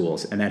assignment to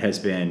schools. And that has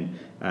been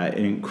an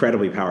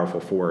incredibly powerful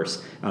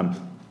force.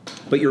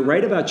 But you're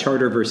right about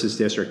charter versus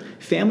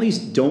district. Families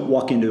don't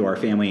walk into our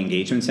family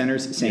engagement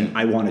centers saying,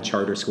 I want a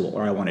charter school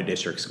or I want a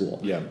district school.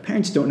 Yeah.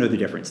 Parents don't know the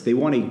difference. They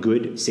want a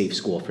good, safe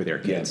school for their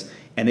kids. Yeah.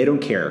 And they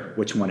don't care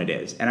which one it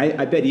is. And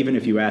I bet even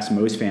if you ask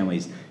most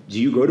families,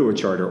 do you go to a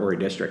charter or a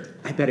district?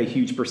 I bet a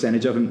huge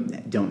percentage of them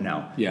don't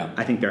know. Yeah.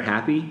 I think they're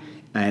happy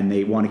and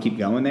they want to keep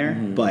going there,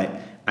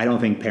 but I don't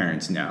think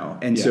parents know.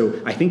 And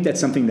so I think that's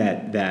something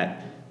that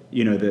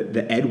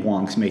the ed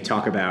wonks may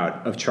talk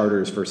about of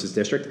charters versus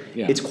district.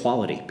 Yeah. It's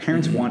quality.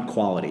 Parents want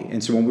quality.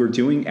 And so when we're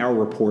doing our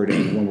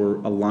reporting, when we're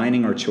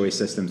aligning our choice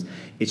systems,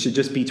 it should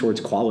just be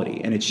towards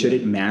quality. And it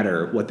shouldn't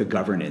matter what the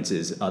governance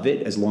is of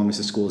it, as long as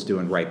the school is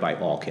doing right by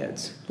all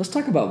kids. Let's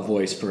talk about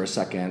voice for a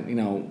second.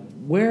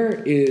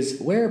 Where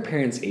are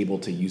parents able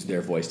to use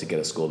their voice to get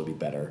a school to be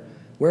better?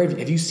 Where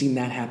have you seen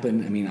that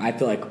happen? I mean, I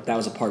feel like that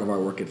was a part of our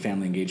work at the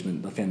family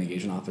engagement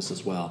office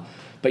as well.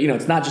 But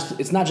it's not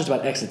just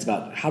about exit. It's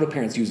about how do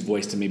parents use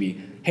voice to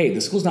maybe, hey, the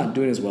school's not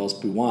doing as well as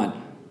we want.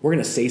 We're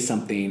going to say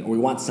something, or we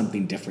want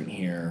something different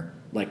here.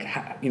 Like,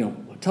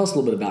 tell us a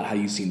little bit about how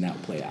you've seen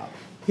that play out.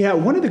 Yeah,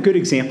 one of the good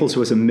examples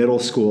was a middle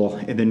school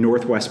in the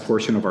northwest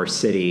portion of our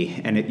city,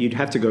 and you'd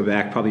have to go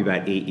back probably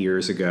about 8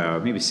 years ago,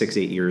 maybe 8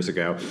 years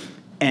ago.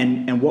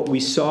 And what we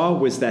saw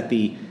was that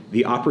the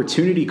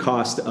opportunity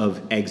cost of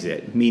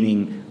exit,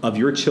 meaning of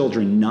your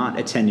children not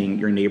attending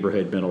your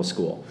neighborhood middle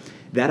school,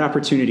 that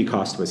opportunity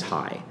cost was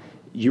high.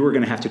 You were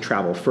going to have to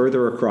travel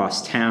further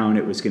across town.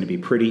 It was going to be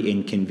pretty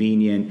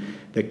inconvenient.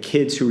 The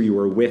kids who you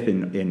were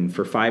with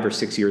for 5 or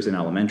 6 years in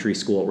elementary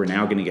school were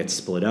now going to get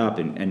split up,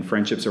 and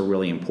friendships are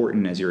really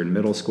important as you're in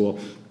middle school.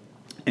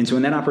 And so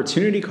when that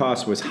opportunity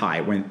cost was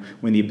high, when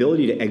the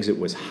ability to exit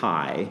was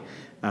high,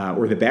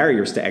 or the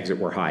barriers to exit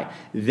were high,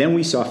 then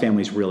we saw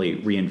families really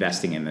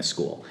reinvesting in the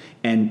school.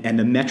 And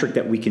the metric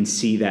that we can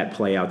see that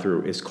play out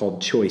through is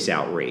called choice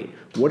out rate.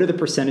 What are the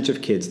percentage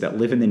of kids that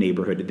live in the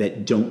neighborhood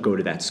that don't go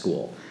to that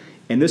school?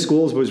 And this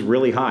schools was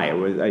really high. It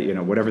was,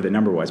 whatever the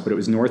number was, but it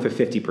was north of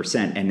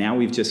 50%. And now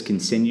we've just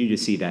continued to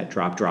see that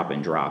drop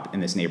in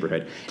this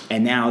neighborhood.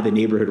 And now the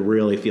neighborhood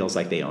really feels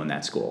like they own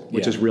that school,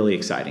 which is really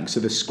exciting. So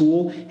the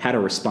school had to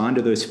respond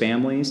to those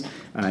families.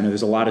 I know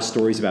there's a lot of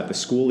stories about the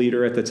school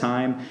leader at the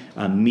time,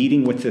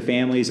 meeting with the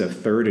families of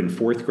third and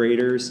fourth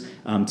graders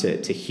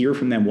to hear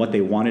from them what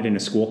they wanted in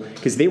a school.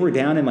 Because they were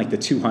down in like the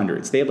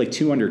 200s. They had like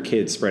 200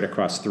 kids spread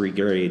across 3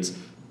 grades.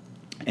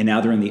 And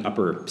now they're in the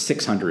upper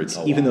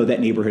 600s, even though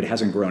that neighborhood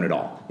hasn't grown at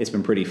all. It's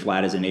been pretty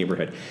flat as a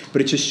neighborhood.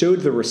 But it just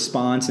showed the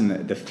response and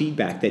the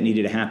feedback that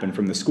needed to happen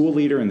from the school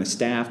leader and the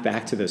staff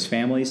back to those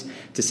families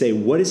to say,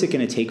 what is it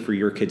going to take for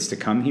your kids to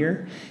come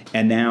here?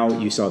 And now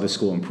you saw the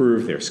school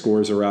improve. Their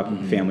scores are up.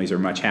 Families are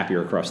much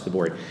happier across the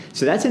board.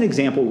 So that's an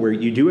example where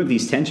you do have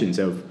these tensions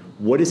of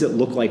what does it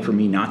look like for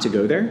me not to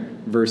go there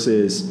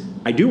versus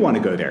I do want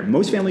to go there.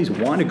 Most families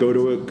want to go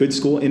to a good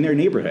school in their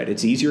neighborhood.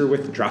 It's easier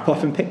with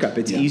drop-off and pickup.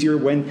 It's easier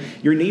when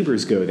your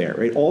neighbors go there,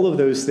 right? All of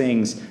those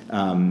things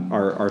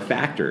are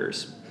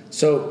factors.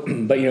 So,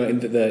 but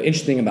the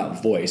interesting thing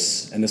about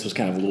voice, and this was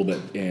kind of a little bit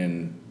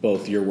in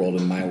both your world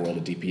and my world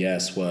at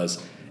DPS,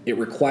 was it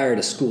required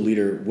a school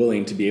leader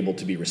willing to be able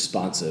to be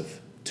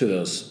responsive to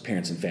those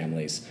parents and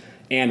families,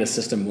 and a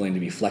system willing to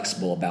be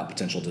flexible about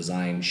potential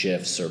design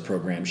shifts or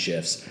program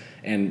shifts.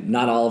 And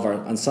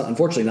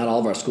unfortunately, not all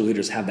of our school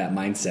leaders have that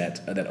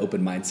mindset, that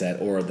open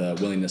mindset, or the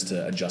willingness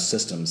to adjust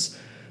systems.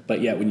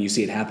 But yet, when you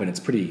see it happen, it's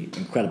a pretty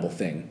incredible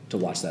thing to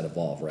watch that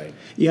evolve, right?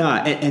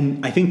 Yeah,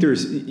 and I think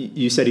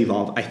you said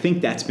evolve. I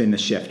think that's been the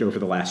shift over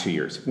the last few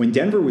years. When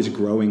Denver was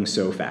growing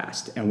so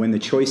fast, and when the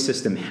choice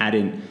system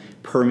hadn't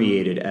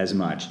permeated as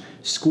much,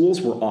 schools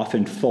were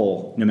often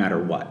full no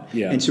matter what.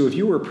 Yeah. And so if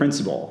you were a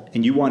principal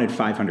and you wanted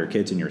 500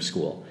 kids in your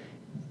school,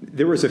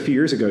 there was a few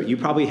years ago, you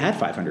probably had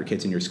 500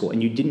 kids in your school,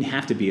 and you didn't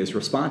have to be as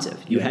responsive.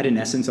 You had, in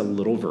essence, a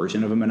little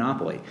version of a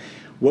monopoly.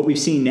 What we've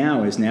seen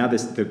now is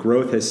the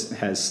growth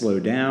has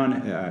slowed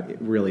down, it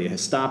really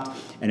has stopped,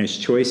 and as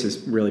choice has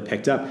really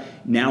picked up,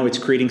 now it's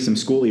creating some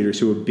school leaders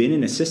who have been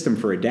in a system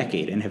for a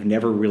decade and have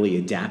never really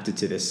adapted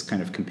to this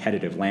kind of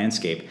competitive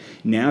landscape.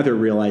 Now they're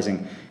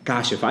realizing,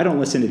 gosh, if I don't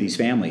listen to these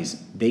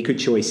families, they could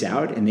choice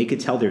out, and they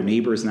could tell their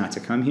neighbors not to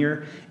come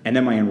here, and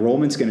then my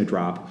enrollment's going to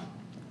drop.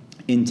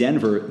 In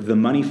Denver, the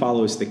money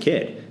follows the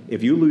kid.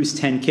 If you lose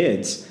 10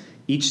 kids,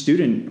 each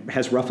student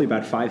has roughly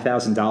about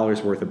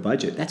 $5,000 worth of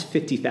budget. That's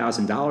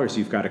 $50,000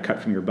 you've got to cut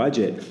from your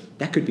budget.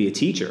 That could be a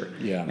teacher.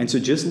 Yeah. And so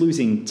just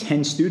losing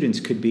 10 students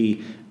could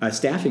be a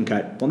staffing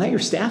cut. Well, now your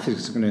staff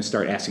is going to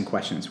start asking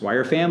questions. Why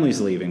are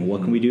families leaving?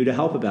 What can we do to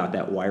help about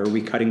that? Why are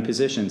we cutting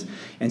positions?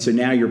 And so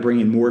now you're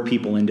bringing more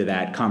people into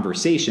that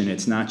conversation.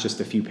 It's not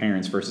just a few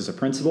parents versus a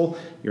principal.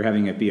 You're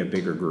having it be a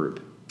bigger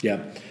group.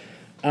 Yeah.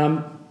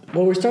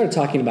 Well, we started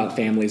talking about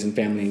families and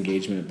family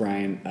engagement,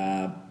 Brian.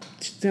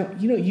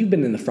 You've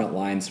been in the front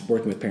lines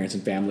working with parents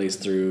and families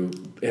through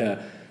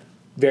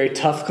very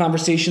tough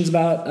conversations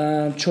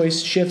about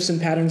choice shifts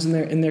and patterns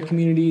in their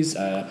communities,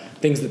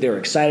 things that they were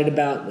excited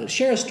about.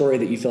 Share a story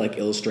that you feel like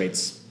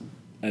illustrates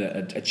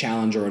a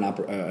challenge or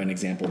an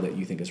example that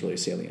you think is really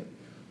salient.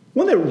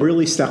 One that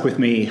really stuck with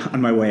me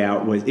on my way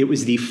out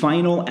was the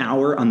final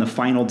hour on the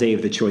final day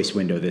of the choice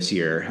window this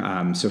year.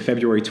 So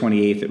February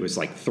 28th, it was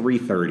like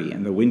 3:30,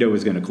 and the window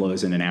was going to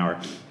close in an hour.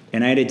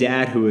 And I had a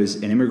dad who was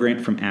an immigrant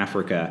from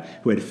Africa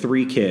who had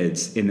 3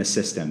 kids in the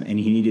system, and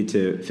he needed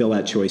to fill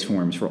out choice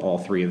forms for all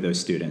 3 of those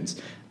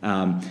students.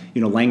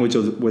 Language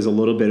was a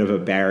little bit of a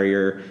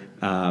barrier.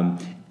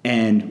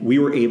 And we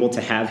were able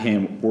to have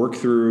him work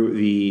through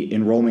the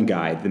enrollment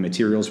guide, the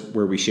materials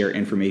where we share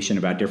information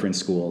about different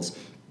schools,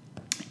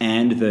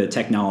 and the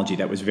technology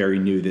that was very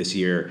new this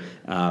year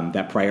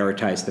that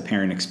prioritized the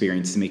parent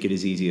experience to make it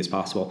as easy as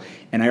possible.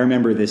 And I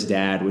remember this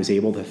dad was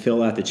able to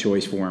fill out the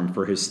choice form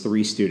for his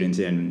 3 students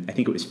in, I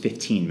think it was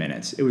 15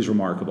 minutes. It was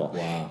remarkable.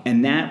 Wow.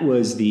 And that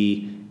was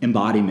the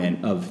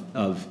embodiment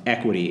of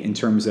equity in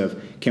terms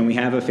of, can we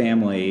have a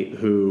family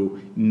who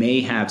may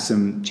have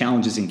some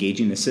challenges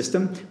engaging the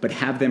system, but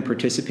have them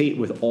participate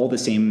with all the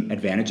same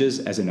advantages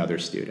as another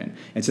student?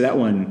 And so that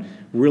one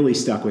really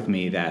stuck with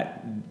me,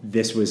 that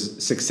this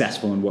was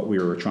successful in what we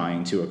were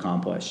trying to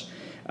accomplish.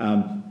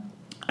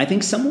 I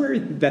think somewhere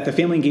that the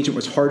family engagement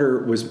was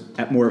harder was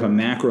at more of a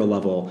macro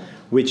level,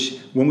 which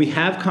when we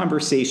have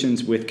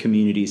conversations with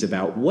communities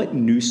about what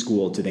new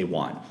school do they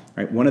want,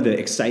 right? One of the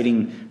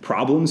exciting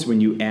problems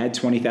when you add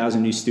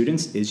 20,000 new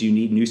students is you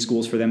need new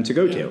schools for them to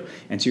go to.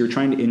 And so you're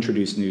trying to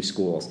introduce new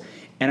schools.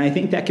 And I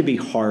think that could be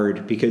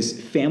hard because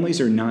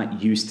families are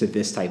not used to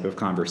this type of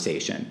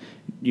conversation.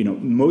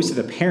 Most of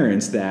the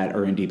parents that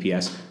are in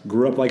DPS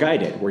grew up like I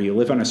did, where you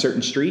live on a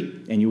certain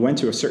street and you went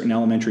to a certain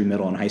elementary,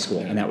 middle, and high school,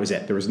 and that was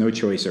it. There was no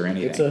choice or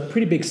anything. It's a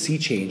pretty big sea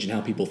change in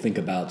how people think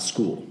about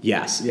school.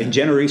 Yes, and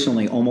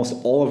generationally, almost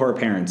all of our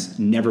parents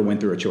never went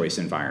through a choice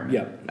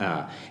environment.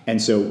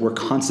 And so we're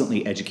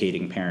constantly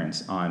educating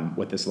parents on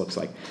what this looks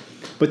like.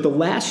 But the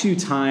last few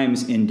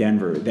times in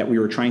Denver that we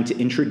were trying to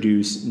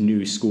introduce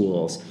new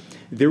schools,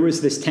 there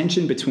was this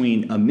tension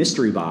between a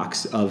mystery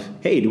box of,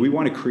 hey, do we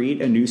want to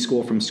create a new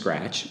school from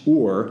scratch,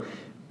 or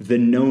the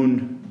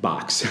known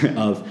box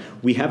of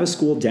we have a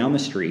school down the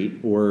street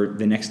or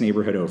the next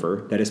neighborhood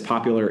over that is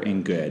popular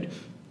and good,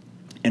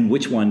 and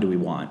which one do we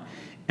want?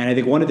 And I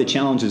think one of the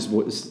challenges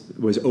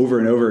was over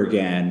and over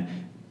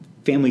again,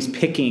 families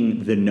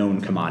picking the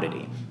known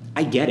commodity.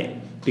 I get it.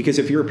 Because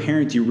if you're a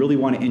parent, you really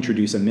want to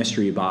introduce a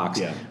mystery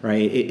box,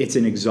 right? It's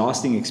an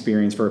exhausting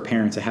experience for a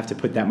parent to have to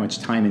put that much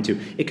time into.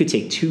 It could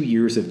take 2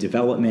 years of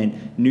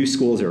development. New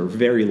schools are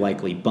very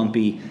likely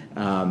bumpy.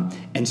 And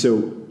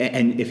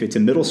if it's a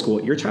middle school,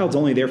 your child's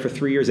only there for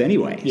 3 years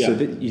anyway. So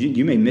that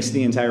you may miss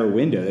the entire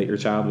window that your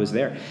child was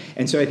there.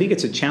 And so I think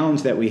it's a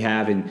challenge that we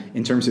have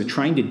in terms of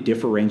trying to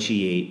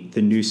differentiate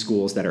the new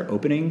schools that are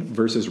opening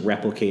versus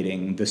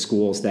replicating the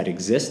schools that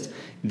exist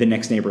the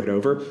next neighborhood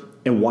over.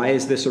 And why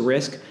is this a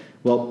risk?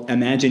 Well,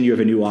 imagine you have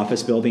a new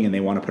office building and they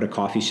want to put a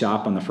coffee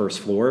shop on the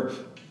first floor.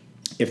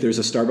 If there's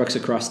a Starbucks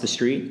across the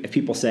street, if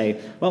people say,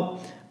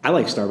 well, I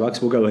like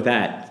Starbucks, we'll go with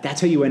that. That's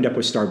how you end up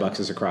with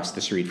Starbucks across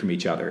the street from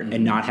each other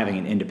and not having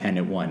an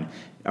independent one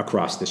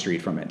across the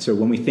street from it. So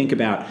when we think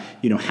about,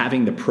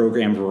 having the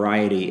program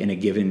variety in a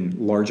given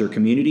larger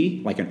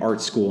community, like an art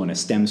school and a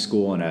STEM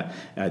school and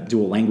a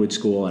dual language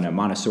school and a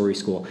Montessori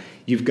school,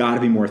 you've got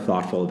to be more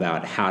thoughtful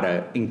about how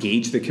to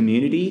engage the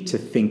community to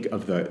think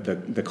of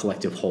the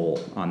collective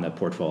whole on the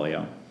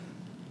portfolio.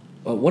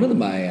 Well, one of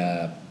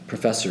my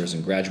professors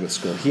in graduate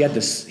school,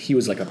 he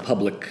was like a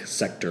public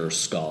sector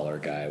scholar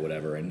guy,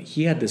 whatever, and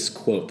he had this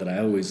quote that I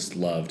always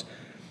loved,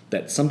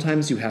 that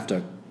sometimes you have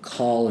to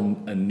call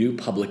a new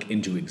public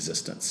into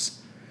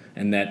existence,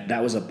 and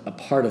that was a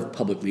part of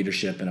public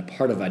leadership and a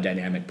part of a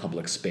dynamic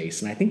public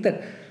space. And I think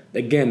that,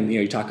 again,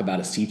 you talk about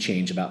a sea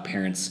change, about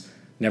parents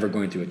never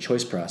going through a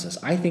choice process.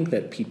 I think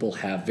that people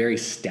have very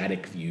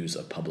static views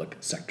of public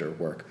sector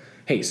work.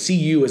 Hey,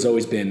 CU has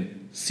always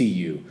been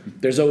CU.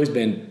 There's always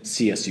been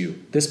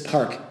CSU. This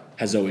park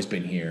has always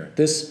been here.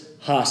 This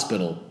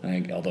hospital,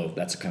 although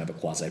that's kind of a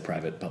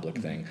quasi-private public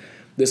thing,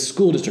 this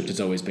school district has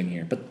always been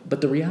here.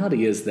 But the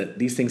reality is that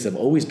these things have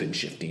always been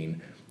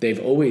shifting. They've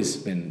always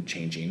been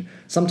changing,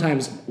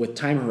 sometimes with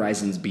time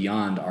horizons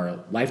beyond our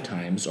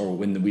lifetimes or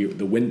when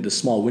the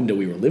small window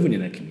we were living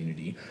in a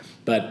community.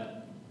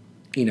 But,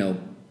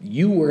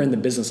 you were in the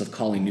business of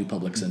calling new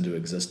publics into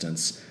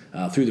existence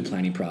through the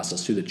planning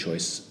process, through the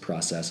choice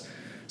process.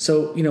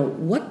 So,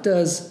 what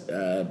does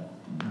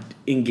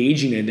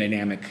engaging in a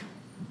dynamic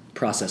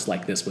process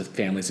like this with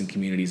families and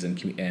communities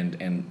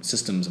and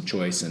systems of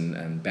choice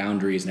and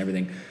boundaries and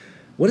everything,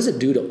 what does it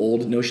do to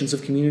old notions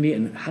of community,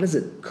 and how does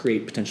it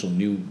create potential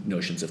new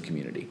notions of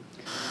community?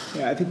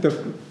 Yeah, I think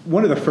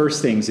one of the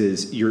first things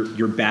is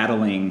you're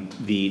battling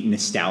the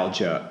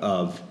nostalgia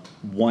of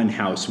one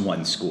house,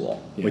 one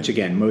school, which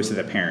again, most of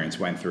the parents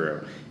went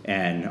through.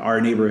 And our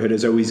neighborhood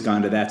has always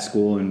gone to that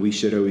school, and we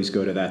should always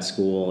go to that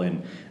school.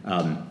 And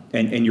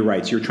you're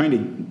right. So you're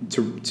trying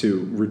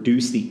to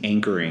reduce the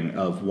anchoring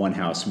of one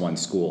house, one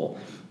school,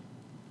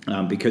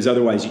 because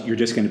otherwise you're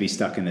just going to be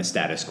stuck in the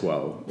status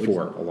quo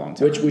for a long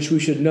time. Which we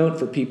should note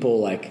for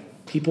people,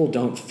 people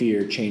don't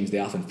fear change; they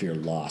often fear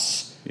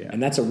loss,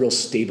 and that's a real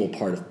stable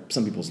part of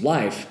some people's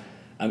life.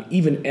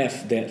 Even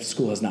if that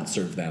school has not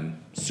served them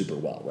super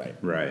well, right?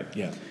 Right.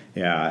 Yeah.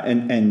 Yeah.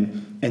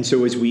 And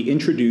so as we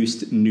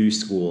introduced new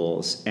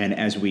schools and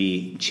as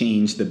we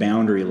changed the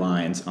boundary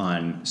lines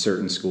on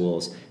certain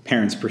schools,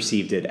 parents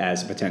perceived it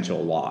as a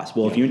potential loss.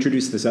 Well, if you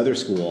introduce this other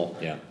school,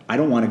 I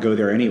don't want to go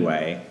there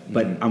anyway,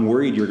 but I'm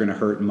worried you're going to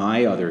hurt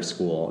my other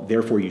school.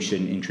 Therefore, you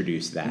shouldn't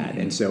introduce that.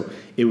 And so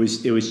it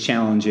was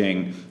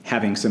challenging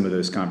having some of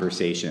those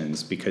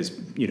conversations because,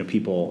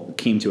 people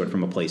came to it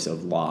from a place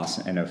of loss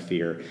and of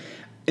fear.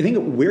 I think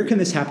where can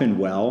this happen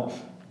well?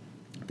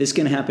 This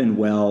can happen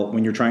well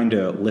when you're trying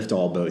to lift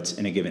all boats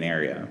in a given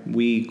area.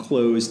 We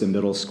closed a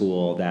middle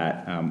school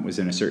that was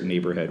in a certain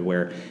neighborhood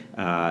where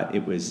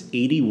it was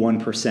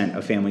 81%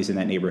 of families in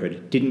that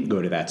neighborhood didn't go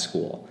to that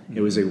school.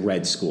 It was a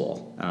red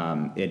school.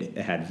 It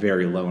had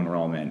very low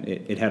enrollment.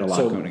 It had a lot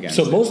going against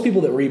it. So most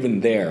people that were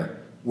even there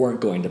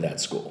weren't going to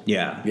that school.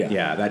 Yeah.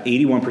 That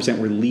 81%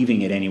 were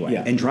leaving it anyway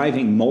and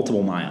driving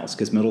multiple miles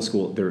because middle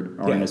school, there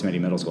aren't as many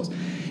middle schools.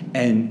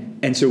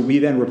 And so we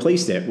then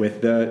replaced it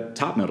with the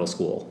top middle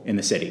school in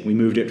the city. We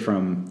moved it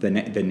from the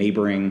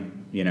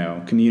neighboring,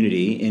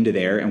 community into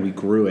there, and we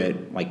grew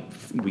it,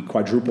 we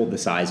quadrupled the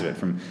size of it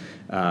from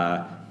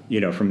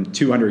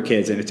 200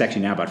 kids, and it's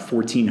actually now about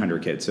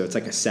 1,400 kids. So it's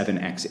like a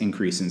 7x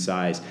increase in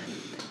size.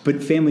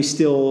 But families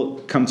still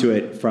come to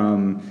it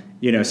from,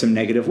 some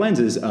negative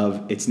lenses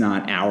of it's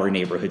not our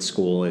neighborhood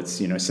school,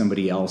 it's,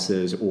 somebody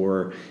else's,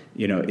 or,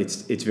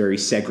 it's very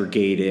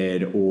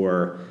segregated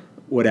or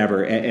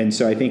whatever. And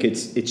so I think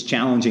it's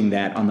challenging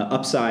that on the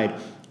upside,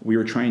 we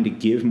were trying to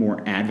give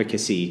more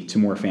advocacy to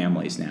more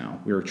families now.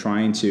 We were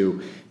trying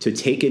to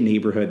take a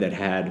neighborhood that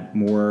had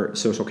more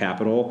social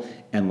capital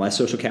and less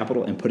social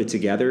capital and put it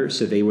together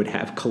so they would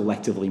have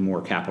collectively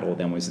more capital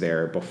than was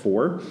there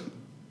before.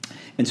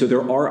 And so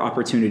there are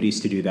opportunities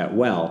to do that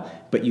well,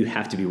 but you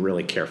have to be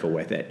really careful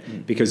with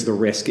it because the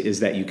risk is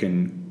that you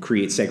can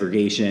create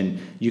segregation.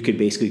 You could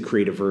basically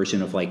create a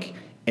version of like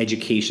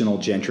educational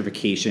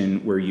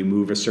gentrification where you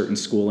move a certain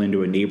school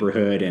into a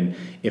neighborhood, and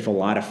if a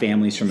lot of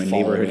families from a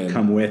neighborhood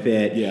come with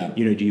it,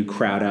 do you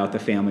crowd out the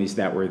families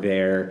that were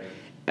there?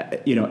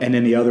 And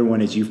then the other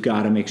one is you've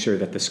got to make sure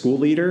that the school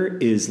leader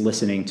is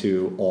listening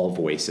to all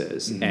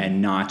voices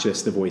and not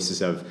just the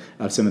voices of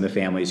some of the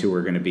families who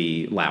are going to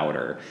be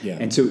louder.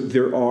 And so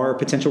there are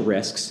potential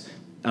risks.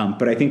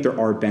 But I think there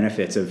are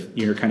benefits of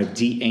you're kind of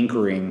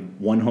de-anchoring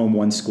one home,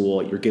 one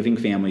school. You're giving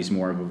families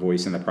more of a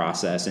voice in the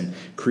process and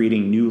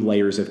creating new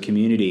layers of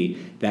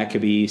community that could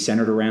be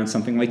centered around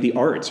something like the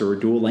arts or a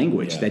dual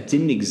language that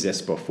didn't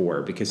exist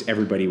before because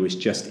everybody was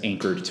just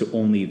anchored to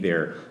only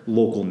their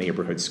local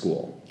neighborhood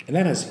school. And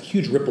that has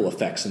huge ripple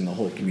effects in the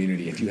whole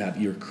community. If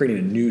you're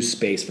creating a new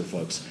space for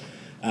folks.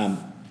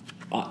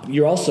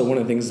 You're also, one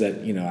of the things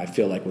that I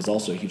feel like was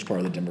also a huge part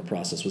of the Denver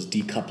process was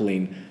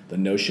decoupling the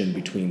notion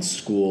between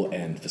school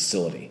and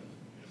facility.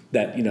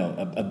 That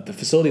the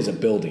facility is a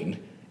building,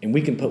 and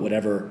we can put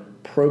whatever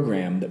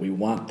program that we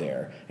want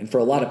there. And for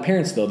a lot of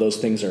parents, though, those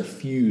things are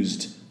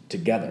fused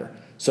together.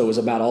 So it was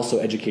about also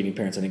educating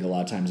parents. I think a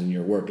lot of times in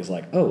your work is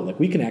like,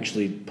 we can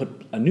actually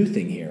put a new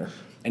thing here,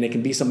 and it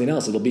can be something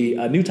else. It'll be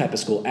a new type of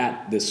school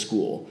at this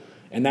school.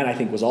 And that I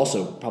think was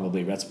also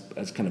probably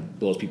that's kind of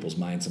blows people's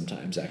minds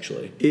sometimes.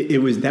 Actually,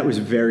 that was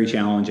very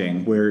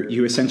challenging. Where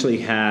you essentially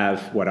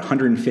have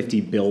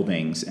 150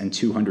 buildings and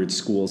 200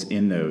 schools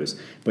in those.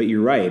 But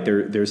you're right.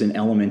 There's an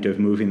element of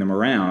moving them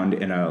around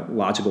in a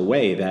logical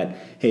way. That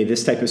hey,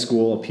 this type of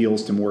school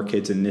appeals to more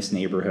kids in this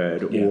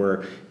neighborhood,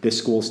 or this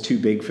school's too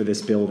big for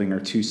this building or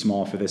too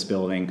small for this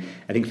building.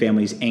 I think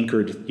families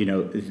anchored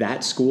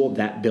that school,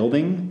 that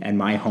building, and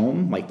my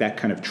home, like that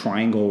kind of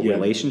triangle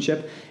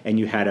relationship, and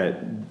you had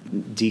to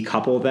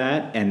decouple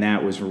that, and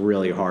that was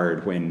really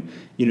hard when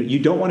you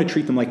don't want to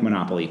treat them like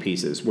monopoly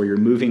pieces where you're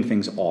moving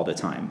things all the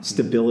time.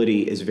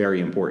 Stability is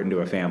very important to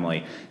a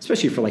family,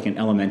 especially for like an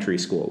elementary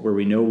school where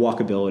we know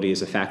walkability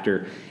is a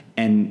factor,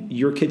 and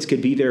your kids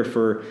could be there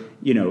for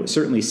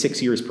certainly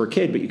 6 years per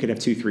kid, but you could have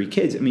 2-3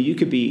 kids. I mean, you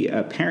could be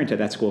a parent at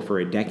that school for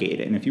a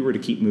decade, and if you were to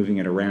keep moving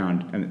it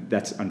around,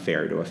 that's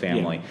unfair to a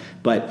family.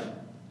 But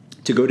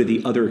to go to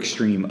the other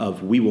extreme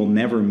of we will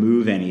never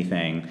move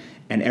anything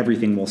and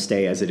everything will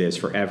stay as it is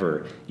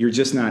forever, you're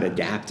just not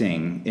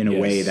adapting in a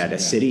way that a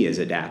city is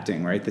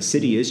adapting, right? The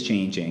city is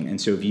changing, and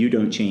so if you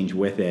don't change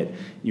with it,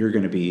 you're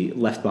going to be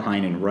left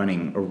behind and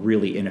running a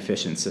really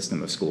inefficient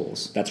system of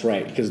schools. That's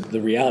right, because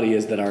the reality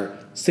is that our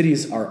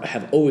cities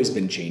have always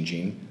been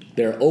changing.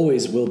 There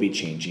always will be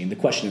changing. The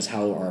question is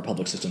how are our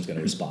public systems going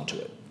to respond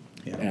to it?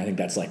 And I think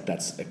that's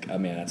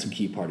a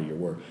key part of your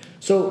work.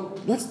 So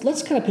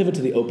let's kind of pivot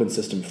to the open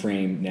system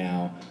frame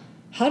now.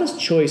 How does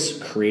choice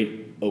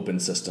create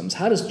open systems?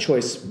 How does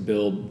choice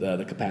build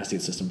the capacity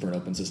of the system for an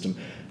open system?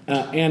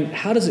 And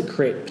how does it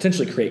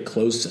potentially create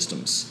closed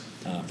systems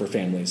for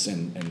families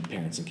and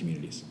parents and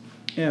communities?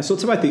 Yeah, so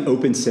it's about the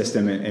open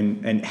system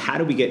and how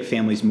do we get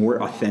families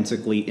more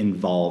authentically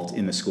involved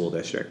in the school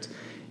district?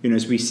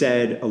 As we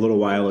said a little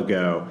while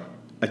ago,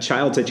 a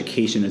child's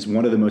education is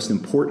one of the most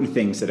important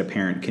things that a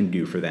parent can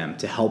do for them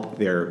to help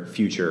their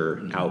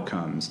future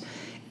outcomes.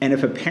 And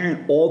if a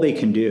parent, all they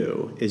can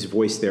do is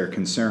voice their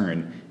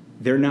concern,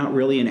 they're not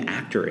really an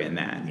actor in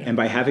that. And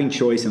by having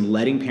choice and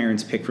letting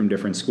parents pick from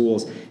different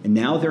schools, and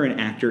now they're an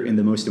actor in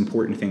the most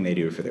important thing they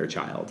do for their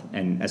child.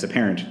 And as a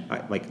parent,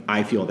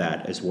 I feel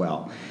that as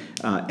well.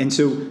 And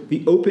so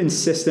the open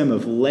system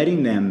of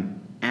letting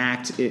them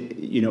act,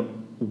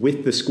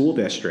 with the school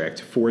district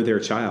for their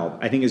child,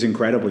 I think is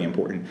incredibly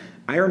important.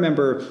 I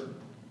remember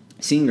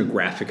seeing a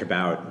graphic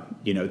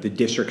about, the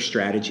district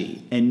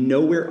strategy, and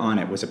nowhere on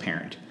it was a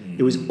parent.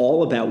 It was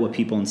all about what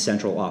people in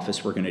central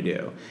office were going to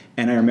do.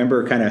 And I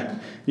remember kind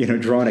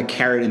of, drawing a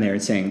carrot in there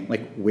and saying,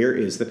 where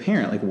is the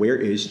parent? Where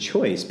is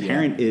choice?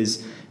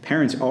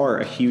 Parents are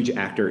a huge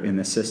actor in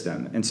the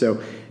system. And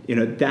so,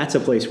 that's a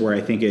place where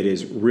I think it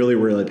is really,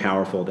 really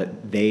powerful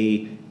that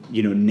they,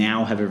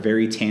 now have a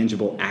very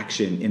tangible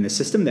action in the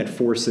system that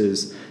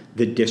forces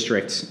the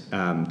district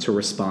to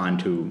respond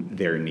to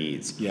their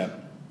needs.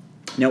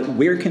 Now,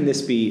 where can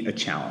this be a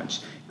challenge?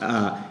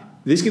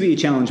 This could be a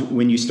challenge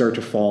when you start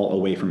to fall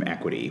away from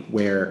equity,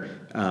 where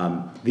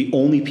the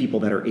only people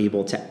that are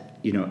able to,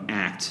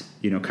 act,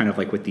 kind of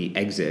like with the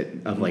exit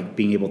of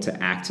being able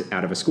to act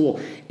out of a school,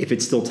 if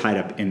it's still tied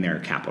up in their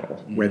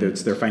capital, whether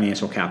it's their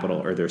financial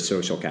capital or their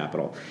social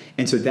capital.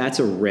 And so that's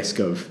a risk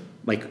of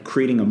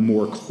creating a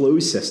more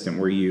closed system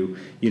where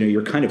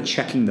you're kind of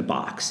checking the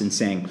box and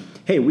saying,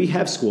 hey, we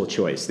have school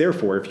choice.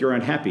 Therefore, if you're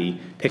unhappy,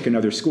 pick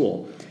another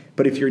school.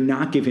 But if you're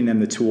not giving them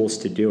the tools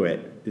to do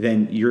it,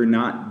 then you're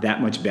not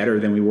that much better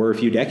than we were a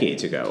few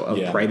decades ago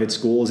of private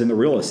schools in the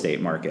real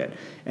estate market.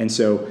 And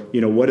so,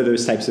 what are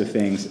those types of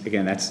things?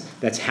 Again,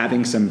 that's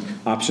having some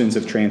options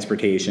of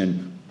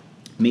transportation,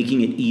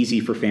 making it easy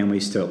for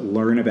families to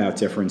learn about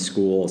different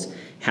schools,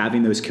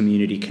 having those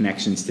community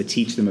connections to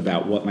teach them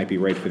about what might be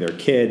right for their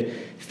kid,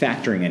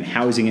 factoring in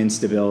housing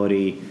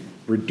instability,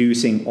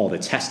 reducing all the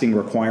testing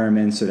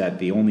requirements so that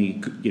the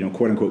only,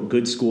 quote unquote,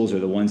 good schools are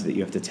the ones that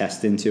you have to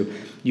test into.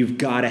 You've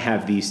got to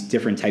have these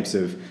different types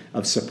of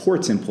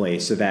supports in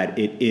place so that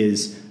it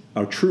is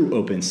a true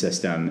open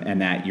system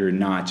and that you're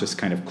not just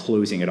kind of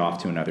closing it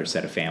off to another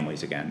set of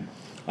families again.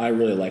 I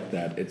really like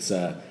that. It's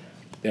and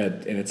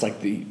it's like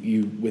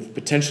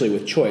potentially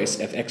with choice,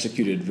 if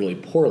executed really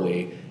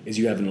poorly, is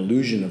you have an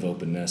illusion of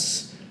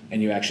openness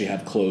and you actually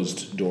have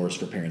closed doors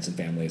for parents and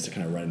families to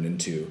kind of run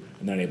into,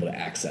 and they're not able to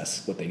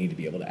access what they need to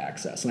be able to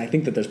access. And I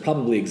think that there's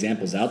probably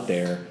examples out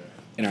there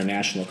in our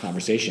national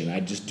conversation. I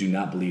just do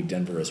not believe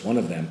Denver is one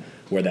of them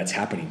where that's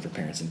happening for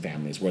parents and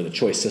families, where the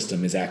choice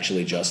system is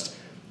actually just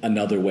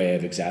another way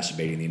of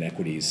exacerbating the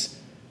inequities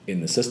in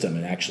the system,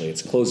 and actually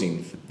it's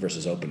closing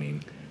versus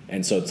opening.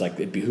 And so it's like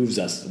it behooves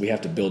us, we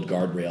have to build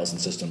guardrails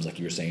and systems, like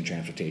you were saying,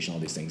 transportation, all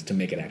these things, to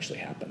make it actually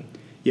happen.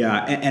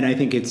 Yeah, and I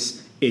think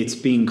it's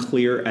being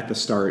clear at the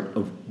start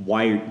of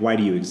why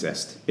do you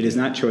exist. It is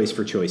not choice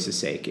for choice's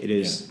sake. It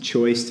is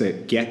choice to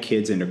get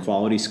kids into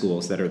quality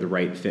schools that are the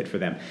right fit for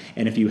them.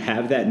 And if you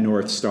have that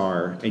North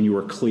Star and you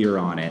are clear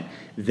on it,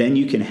 then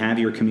you can have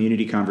your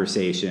community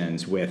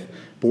conversations with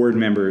board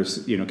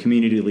members,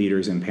 community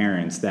leaders and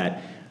parents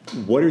that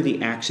what are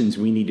the actions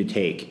we need to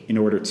take in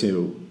order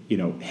to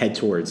head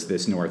towards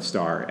this North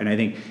Star. And I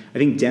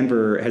think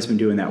Denver has been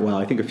doing that well.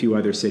 I think a few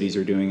other cities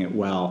are doing it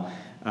well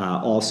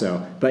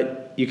also.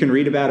 But you can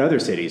read about other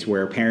cities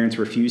where parents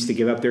refuse to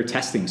give up their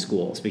testing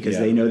schools because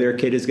they know their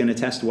kid is going to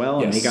test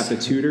well and they got the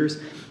tutors.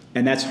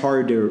 And that's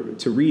hard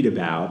to read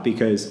about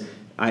because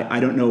I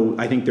don't know.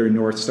 I think their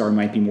North Star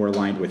might be more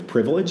aligned with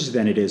privilege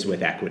than it is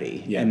with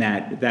equity. Yeah. And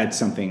that's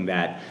something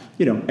that,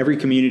 every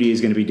community is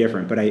going to be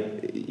different. But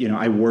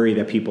I worry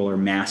that people are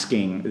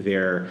masking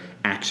their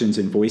actions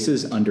and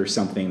voices under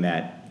something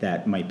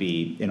that might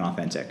be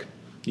inauthentic.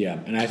 Yeah,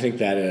 and I think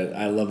that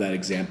I love that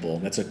example.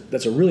 That's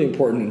a really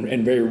important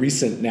and very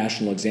recent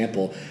national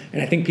example.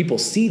 And I think people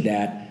see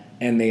that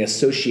and they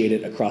associate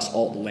it across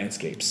all the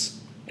landscapes.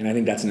 And I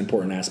think that's an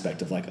important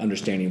aspect of like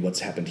understanding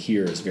what's happened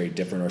here is very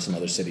different, or some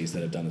other cities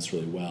that have done this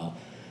really well.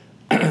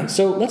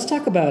 So let's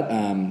talk about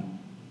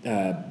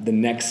the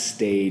next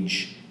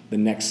stage, the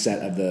next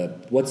set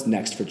of what's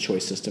next for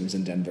choice systems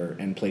in Denver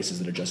and places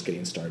that are just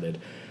getting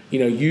started.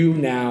 You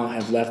now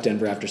have left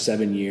Denver after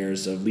 7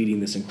 years of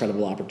leading this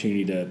incredible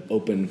opportunity to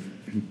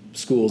open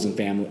schools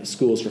and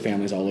schools for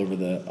families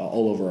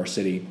all over our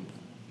city.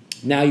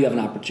 Now you have an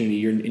opportunity.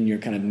 You're in your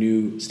kind of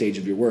new stage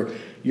of your work.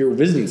 You're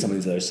visiting some of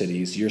these other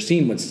cities. You're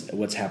seeing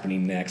what's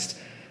happening next.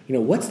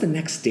 What's the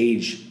next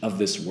stage of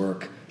this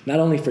work, not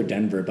only for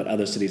Denver but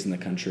other cities in the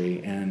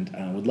country? And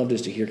would love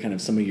just to hear kind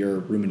of some of your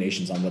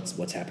ruminations on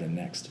what's happening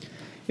next.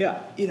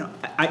 Yeah,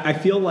 I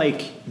feel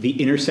like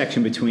the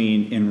intersection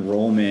between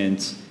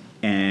enrollment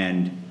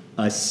and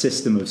a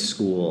system of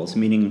schools,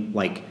 meaning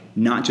like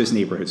not just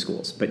neighborhood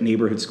schools, but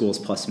neighborhood schools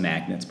plus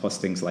magnets plus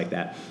things like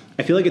that.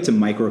 I feel like it's a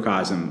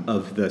microcosm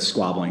of the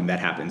squabbling that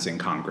happens in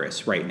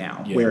Congress right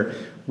now, where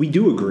we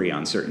do agree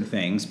on certain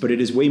things, but it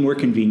is way more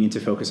convenient to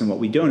focus on what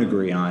we don't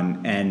agree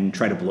on and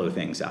try to blow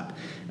things up.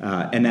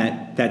 And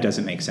that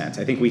doesn't make sense.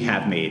 I think we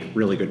have made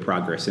really good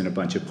progress in a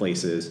bunch of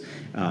places,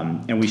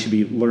 and we should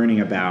be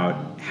learning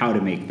about how to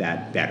make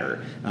that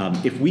better.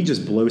 If we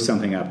just blow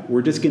something up,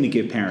 we're just going to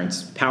give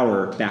parents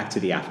power back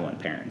to the affluent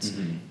parents.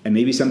 Mm-hmm. And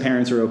maybe some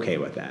parents are okay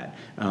with that.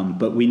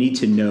 But we need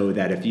to know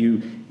that if you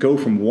go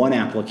from one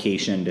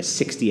application to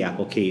 60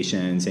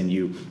 applications and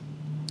you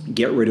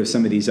get rid of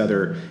some of these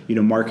other,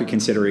 market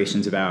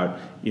considerations about,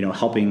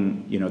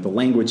 helping, the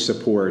language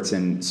supports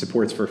and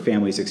supports for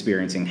families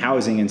experiencing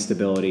housing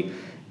instability,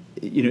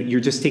 you're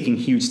just taking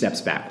huge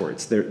steps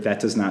backwards. That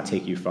does not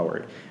take you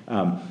forward.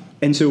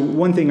 And so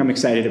one thing I'm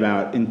excited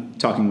about in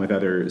talking with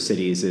other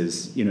cities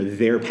is,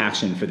 their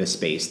passion for this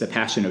space, the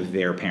passion of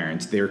their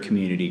parents, their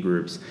community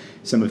groups,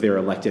 some of their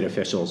elected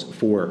officials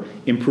for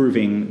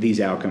improving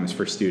these outcomes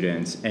for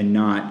students and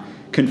not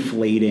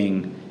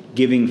conflating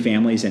giving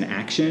families an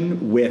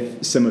action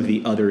with some of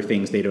the other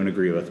things they don't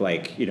agree with,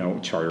 like,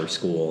 charter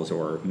schools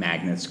or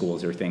magnet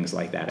schools or things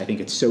like that. I think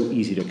it's so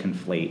easy to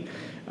conflate.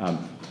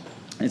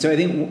 And so I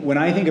think when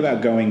I think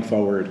about going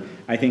forward,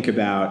 I think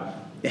about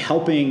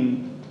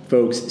helping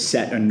folks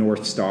set a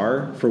North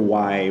Star for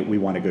why we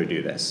want to go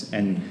do this.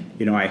 And,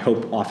 I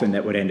hope often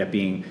that would end up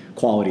being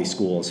quality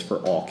schools for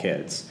all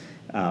kids.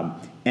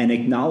 And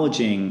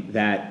acknowledging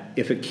that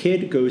if a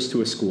kid goes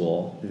to a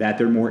school that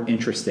they're more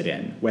interested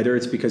in, whether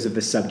it's because of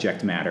the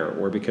subject matter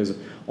or because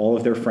all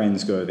of their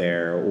friends go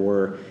there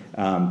or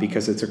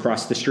because it's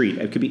across the street,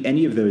 it could be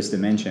any of those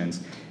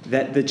dimensions,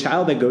 that the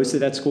child that goes to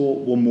that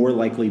school will more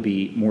likely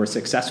be more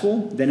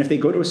successful than if they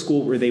go to a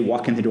school where they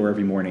walk in the door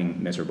every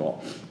morning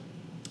miserable.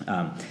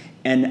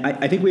 And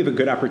I think we have a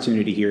good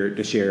opportunity here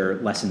to share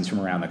lessons from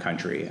around the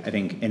country. I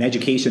think in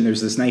education, there's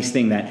this nice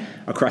thing that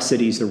across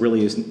cities, there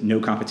really is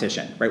no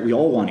competition, right? We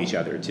all want each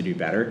other to do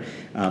better.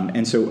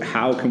 And so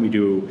how can we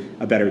do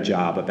a better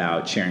job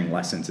about sharing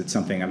lessons? It's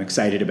something I'm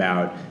excited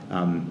about,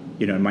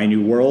 in my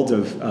new world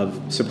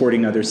of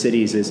supporting other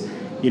cities is,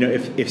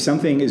 if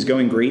something is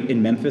going great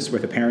in Memphis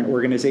with a parent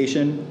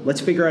organization, let's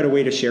figure out a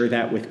way to share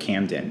that with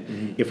Camden.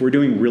 Mm-hmm. If we're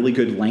doing really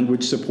good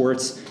language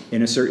supports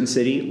in a certain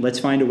city, let's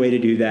find a way to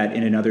do that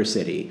in another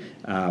city.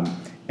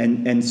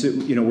 And so,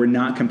 we're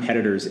not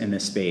competitors in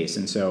this space.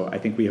 And so I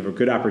think we have a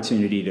good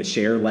opportunity to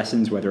share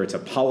lessons, whether it's a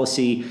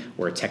policy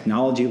or a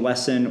technology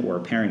lesson or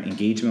a parent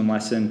engagement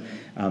lesson,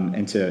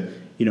 and to,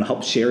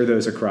 help share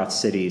those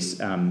across cities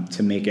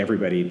to make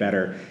everybody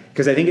better.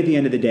 Because I think at the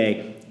end of the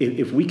day,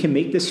 if we can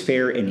make this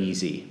fair and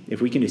easy,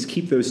 if we can just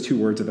keep those two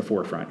words at the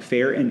forefront,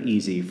 fair and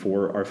easy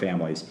for our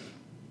families,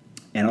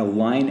 and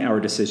align our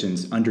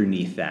decisions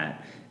underneath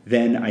that,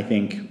 then I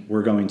think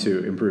we're going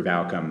to improve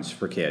outcomes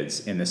for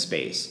kids in this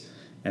space.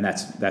 And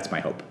that's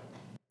my hope.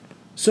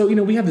 So,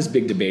 we have this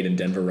big debate in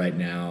Denver right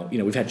now.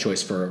 We've had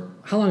choice for,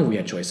 how long have we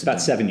had choice in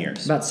About Denver? 7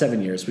 years. About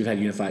 7 years. We've had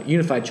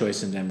unified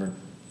choice in Denver.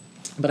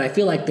 But I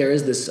feel like there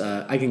is this,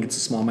 I think it's a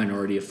small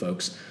minority of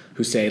folks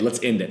who say,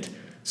 let's end it.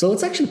 So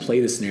let's actually play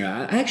this scenario.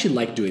 I actually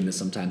like doing this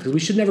sometimes because we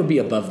should never be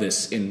above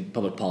this in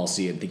public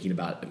policy and thinking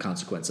about the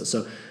consequences.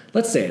 So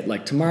let's say it,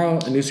 like tomorrow,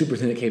 a new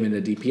superintendent came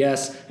into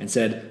DPS and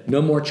said,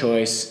 no more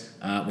choice.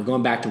 We're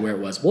going back to where it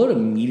was. What would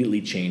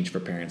immediately change for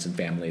parents and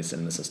families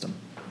in the system?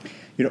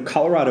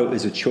 Colorado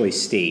is a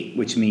choice state,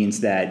 which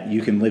means that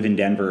you can live in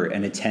Denver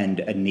and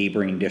attend a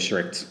neighboring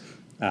district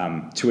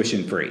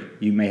tuition free.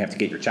 You may have to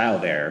get your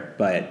child there,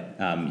 but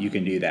you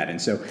can do that.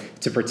 And so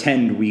to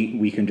pretend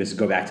we can just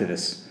go back to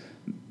this,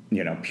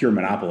 pure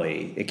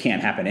monopoly, it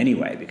can't happen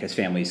anyway because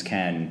families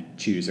can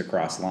choose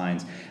across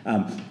lines.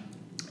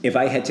 If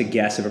I had to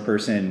guess, if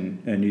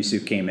a new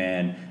soup came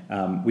in,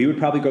 we would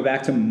probably go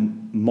back to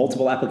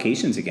multiple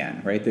applications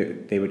again, right?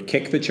 They would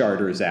kick the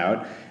charters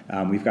out.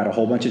 We've got a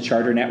whole bunch of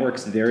charter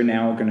networks. They're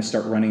now going to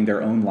start running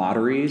their own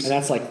lotteries. And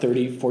that's like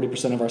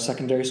 40% of our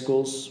secondary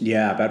schools?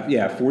 Yeah,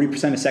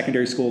 40% of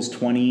secondary schools,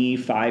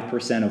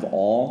 25% of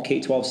all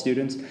K-12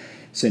 students.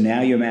 So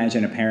now you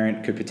imagine a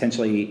parent could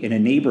potentially, in a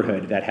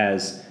neighborhood that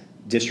has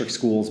district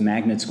schools,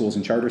 magnet schools,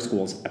 and charter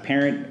schools, a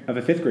parent of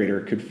a fifth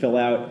grader could fill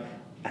out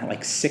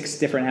like 6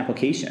 different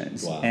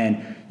applications. Wow.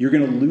 And you're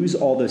going to lose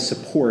all the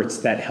supports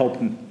that help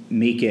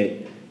make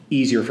it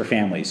easier for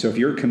families. So if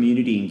you're a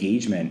community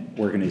engagement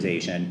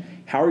organization,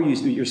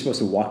 you're supposed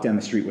to walk down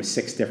the street with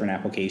 6 different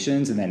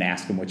applications and then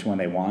ask them which one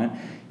they want.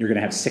 You're going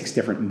to have 6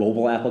 different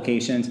mobile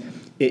applications.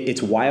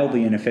 It's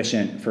wildly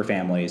inefficient for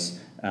families.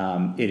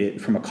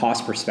 From a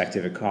cost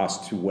perspective, it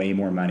costs way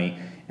more money.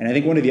 And I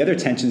think one of the other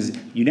tensions,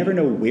 you never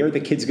know where the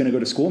kid's going to go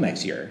to school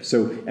next year.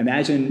 So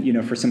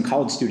imagine, for some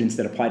college students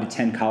that apply to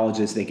 10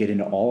 colleges, they get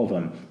into all of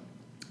them.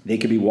 They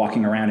could be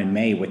walking around in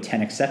May with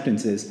 10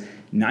 acceptances.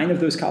 9 of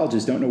those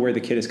colleges don't know where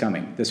the kid is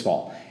coming this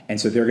fall. And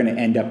so they're going to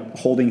end up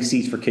holding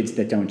seats for kids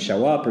that don't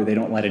show up or they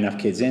don't let enough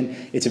kids in.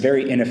 It's a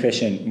very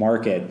inefficient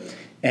market.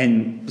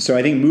 And so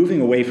I think moving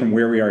away from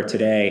where we are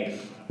today,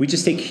 we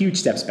just take huge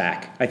steps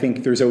back. I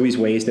think there's always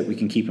ways that we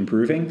can keep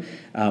improving,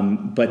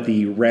 but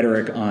the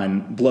rhetoric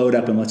on blow it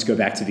up and let's go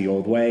back to the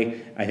old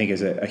way, I think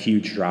is a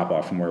huge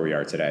drop-off from where we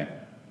are today.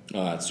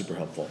 Oh, that's super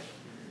helpful.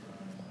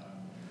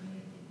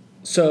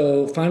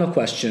 So, final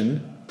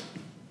question.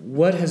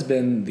 What has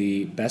been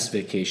the best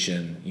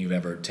vacation you've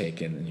ever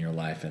taken in your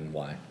life and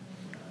why?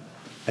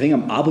 I think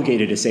I'm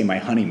obligated to say my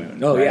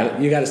honeymoon. Oh, right? yeah,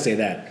 you got to say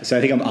that. So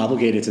I think I'm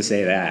obligated to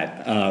say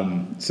that.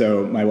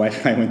 So my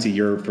wife and I went to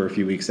Europe for a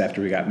few weeks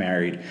after we got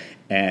married,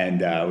 and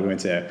we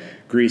went to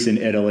Greece and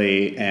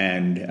Italy.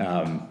 And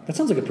that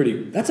sounds like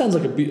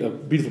a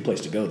beautiful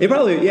place to go. It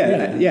probably,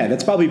 yeah.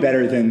 That's probably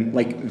better than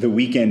like the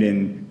weekend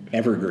in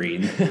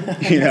Evergreen,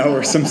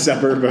 or some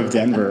suburb of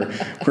Denver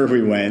where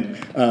we went.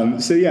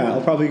 So yeah,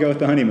 I'll probably go with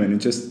the honeymoon.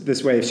 And just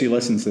this way, if she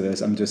listens to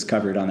this, I'm just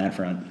covered on that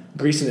front.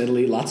 Greece and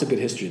Italy, lots of good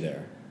history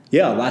there.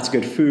 Yeah, lots of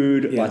good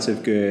food, lots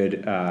of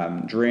good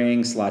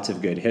drinks, lots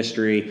of good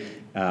history.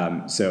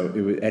 So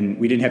it was, and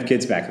we didn't have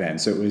kids back then,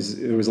 so it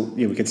was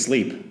we could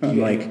sleep.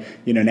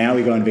 Unlike now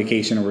we go on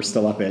vacation and we're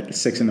still up at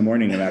 6 a.m.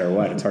 no matter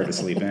what. It's hard to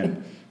sleep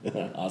in.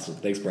 Awesome,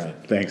 thanks, Brian.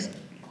 Thanks.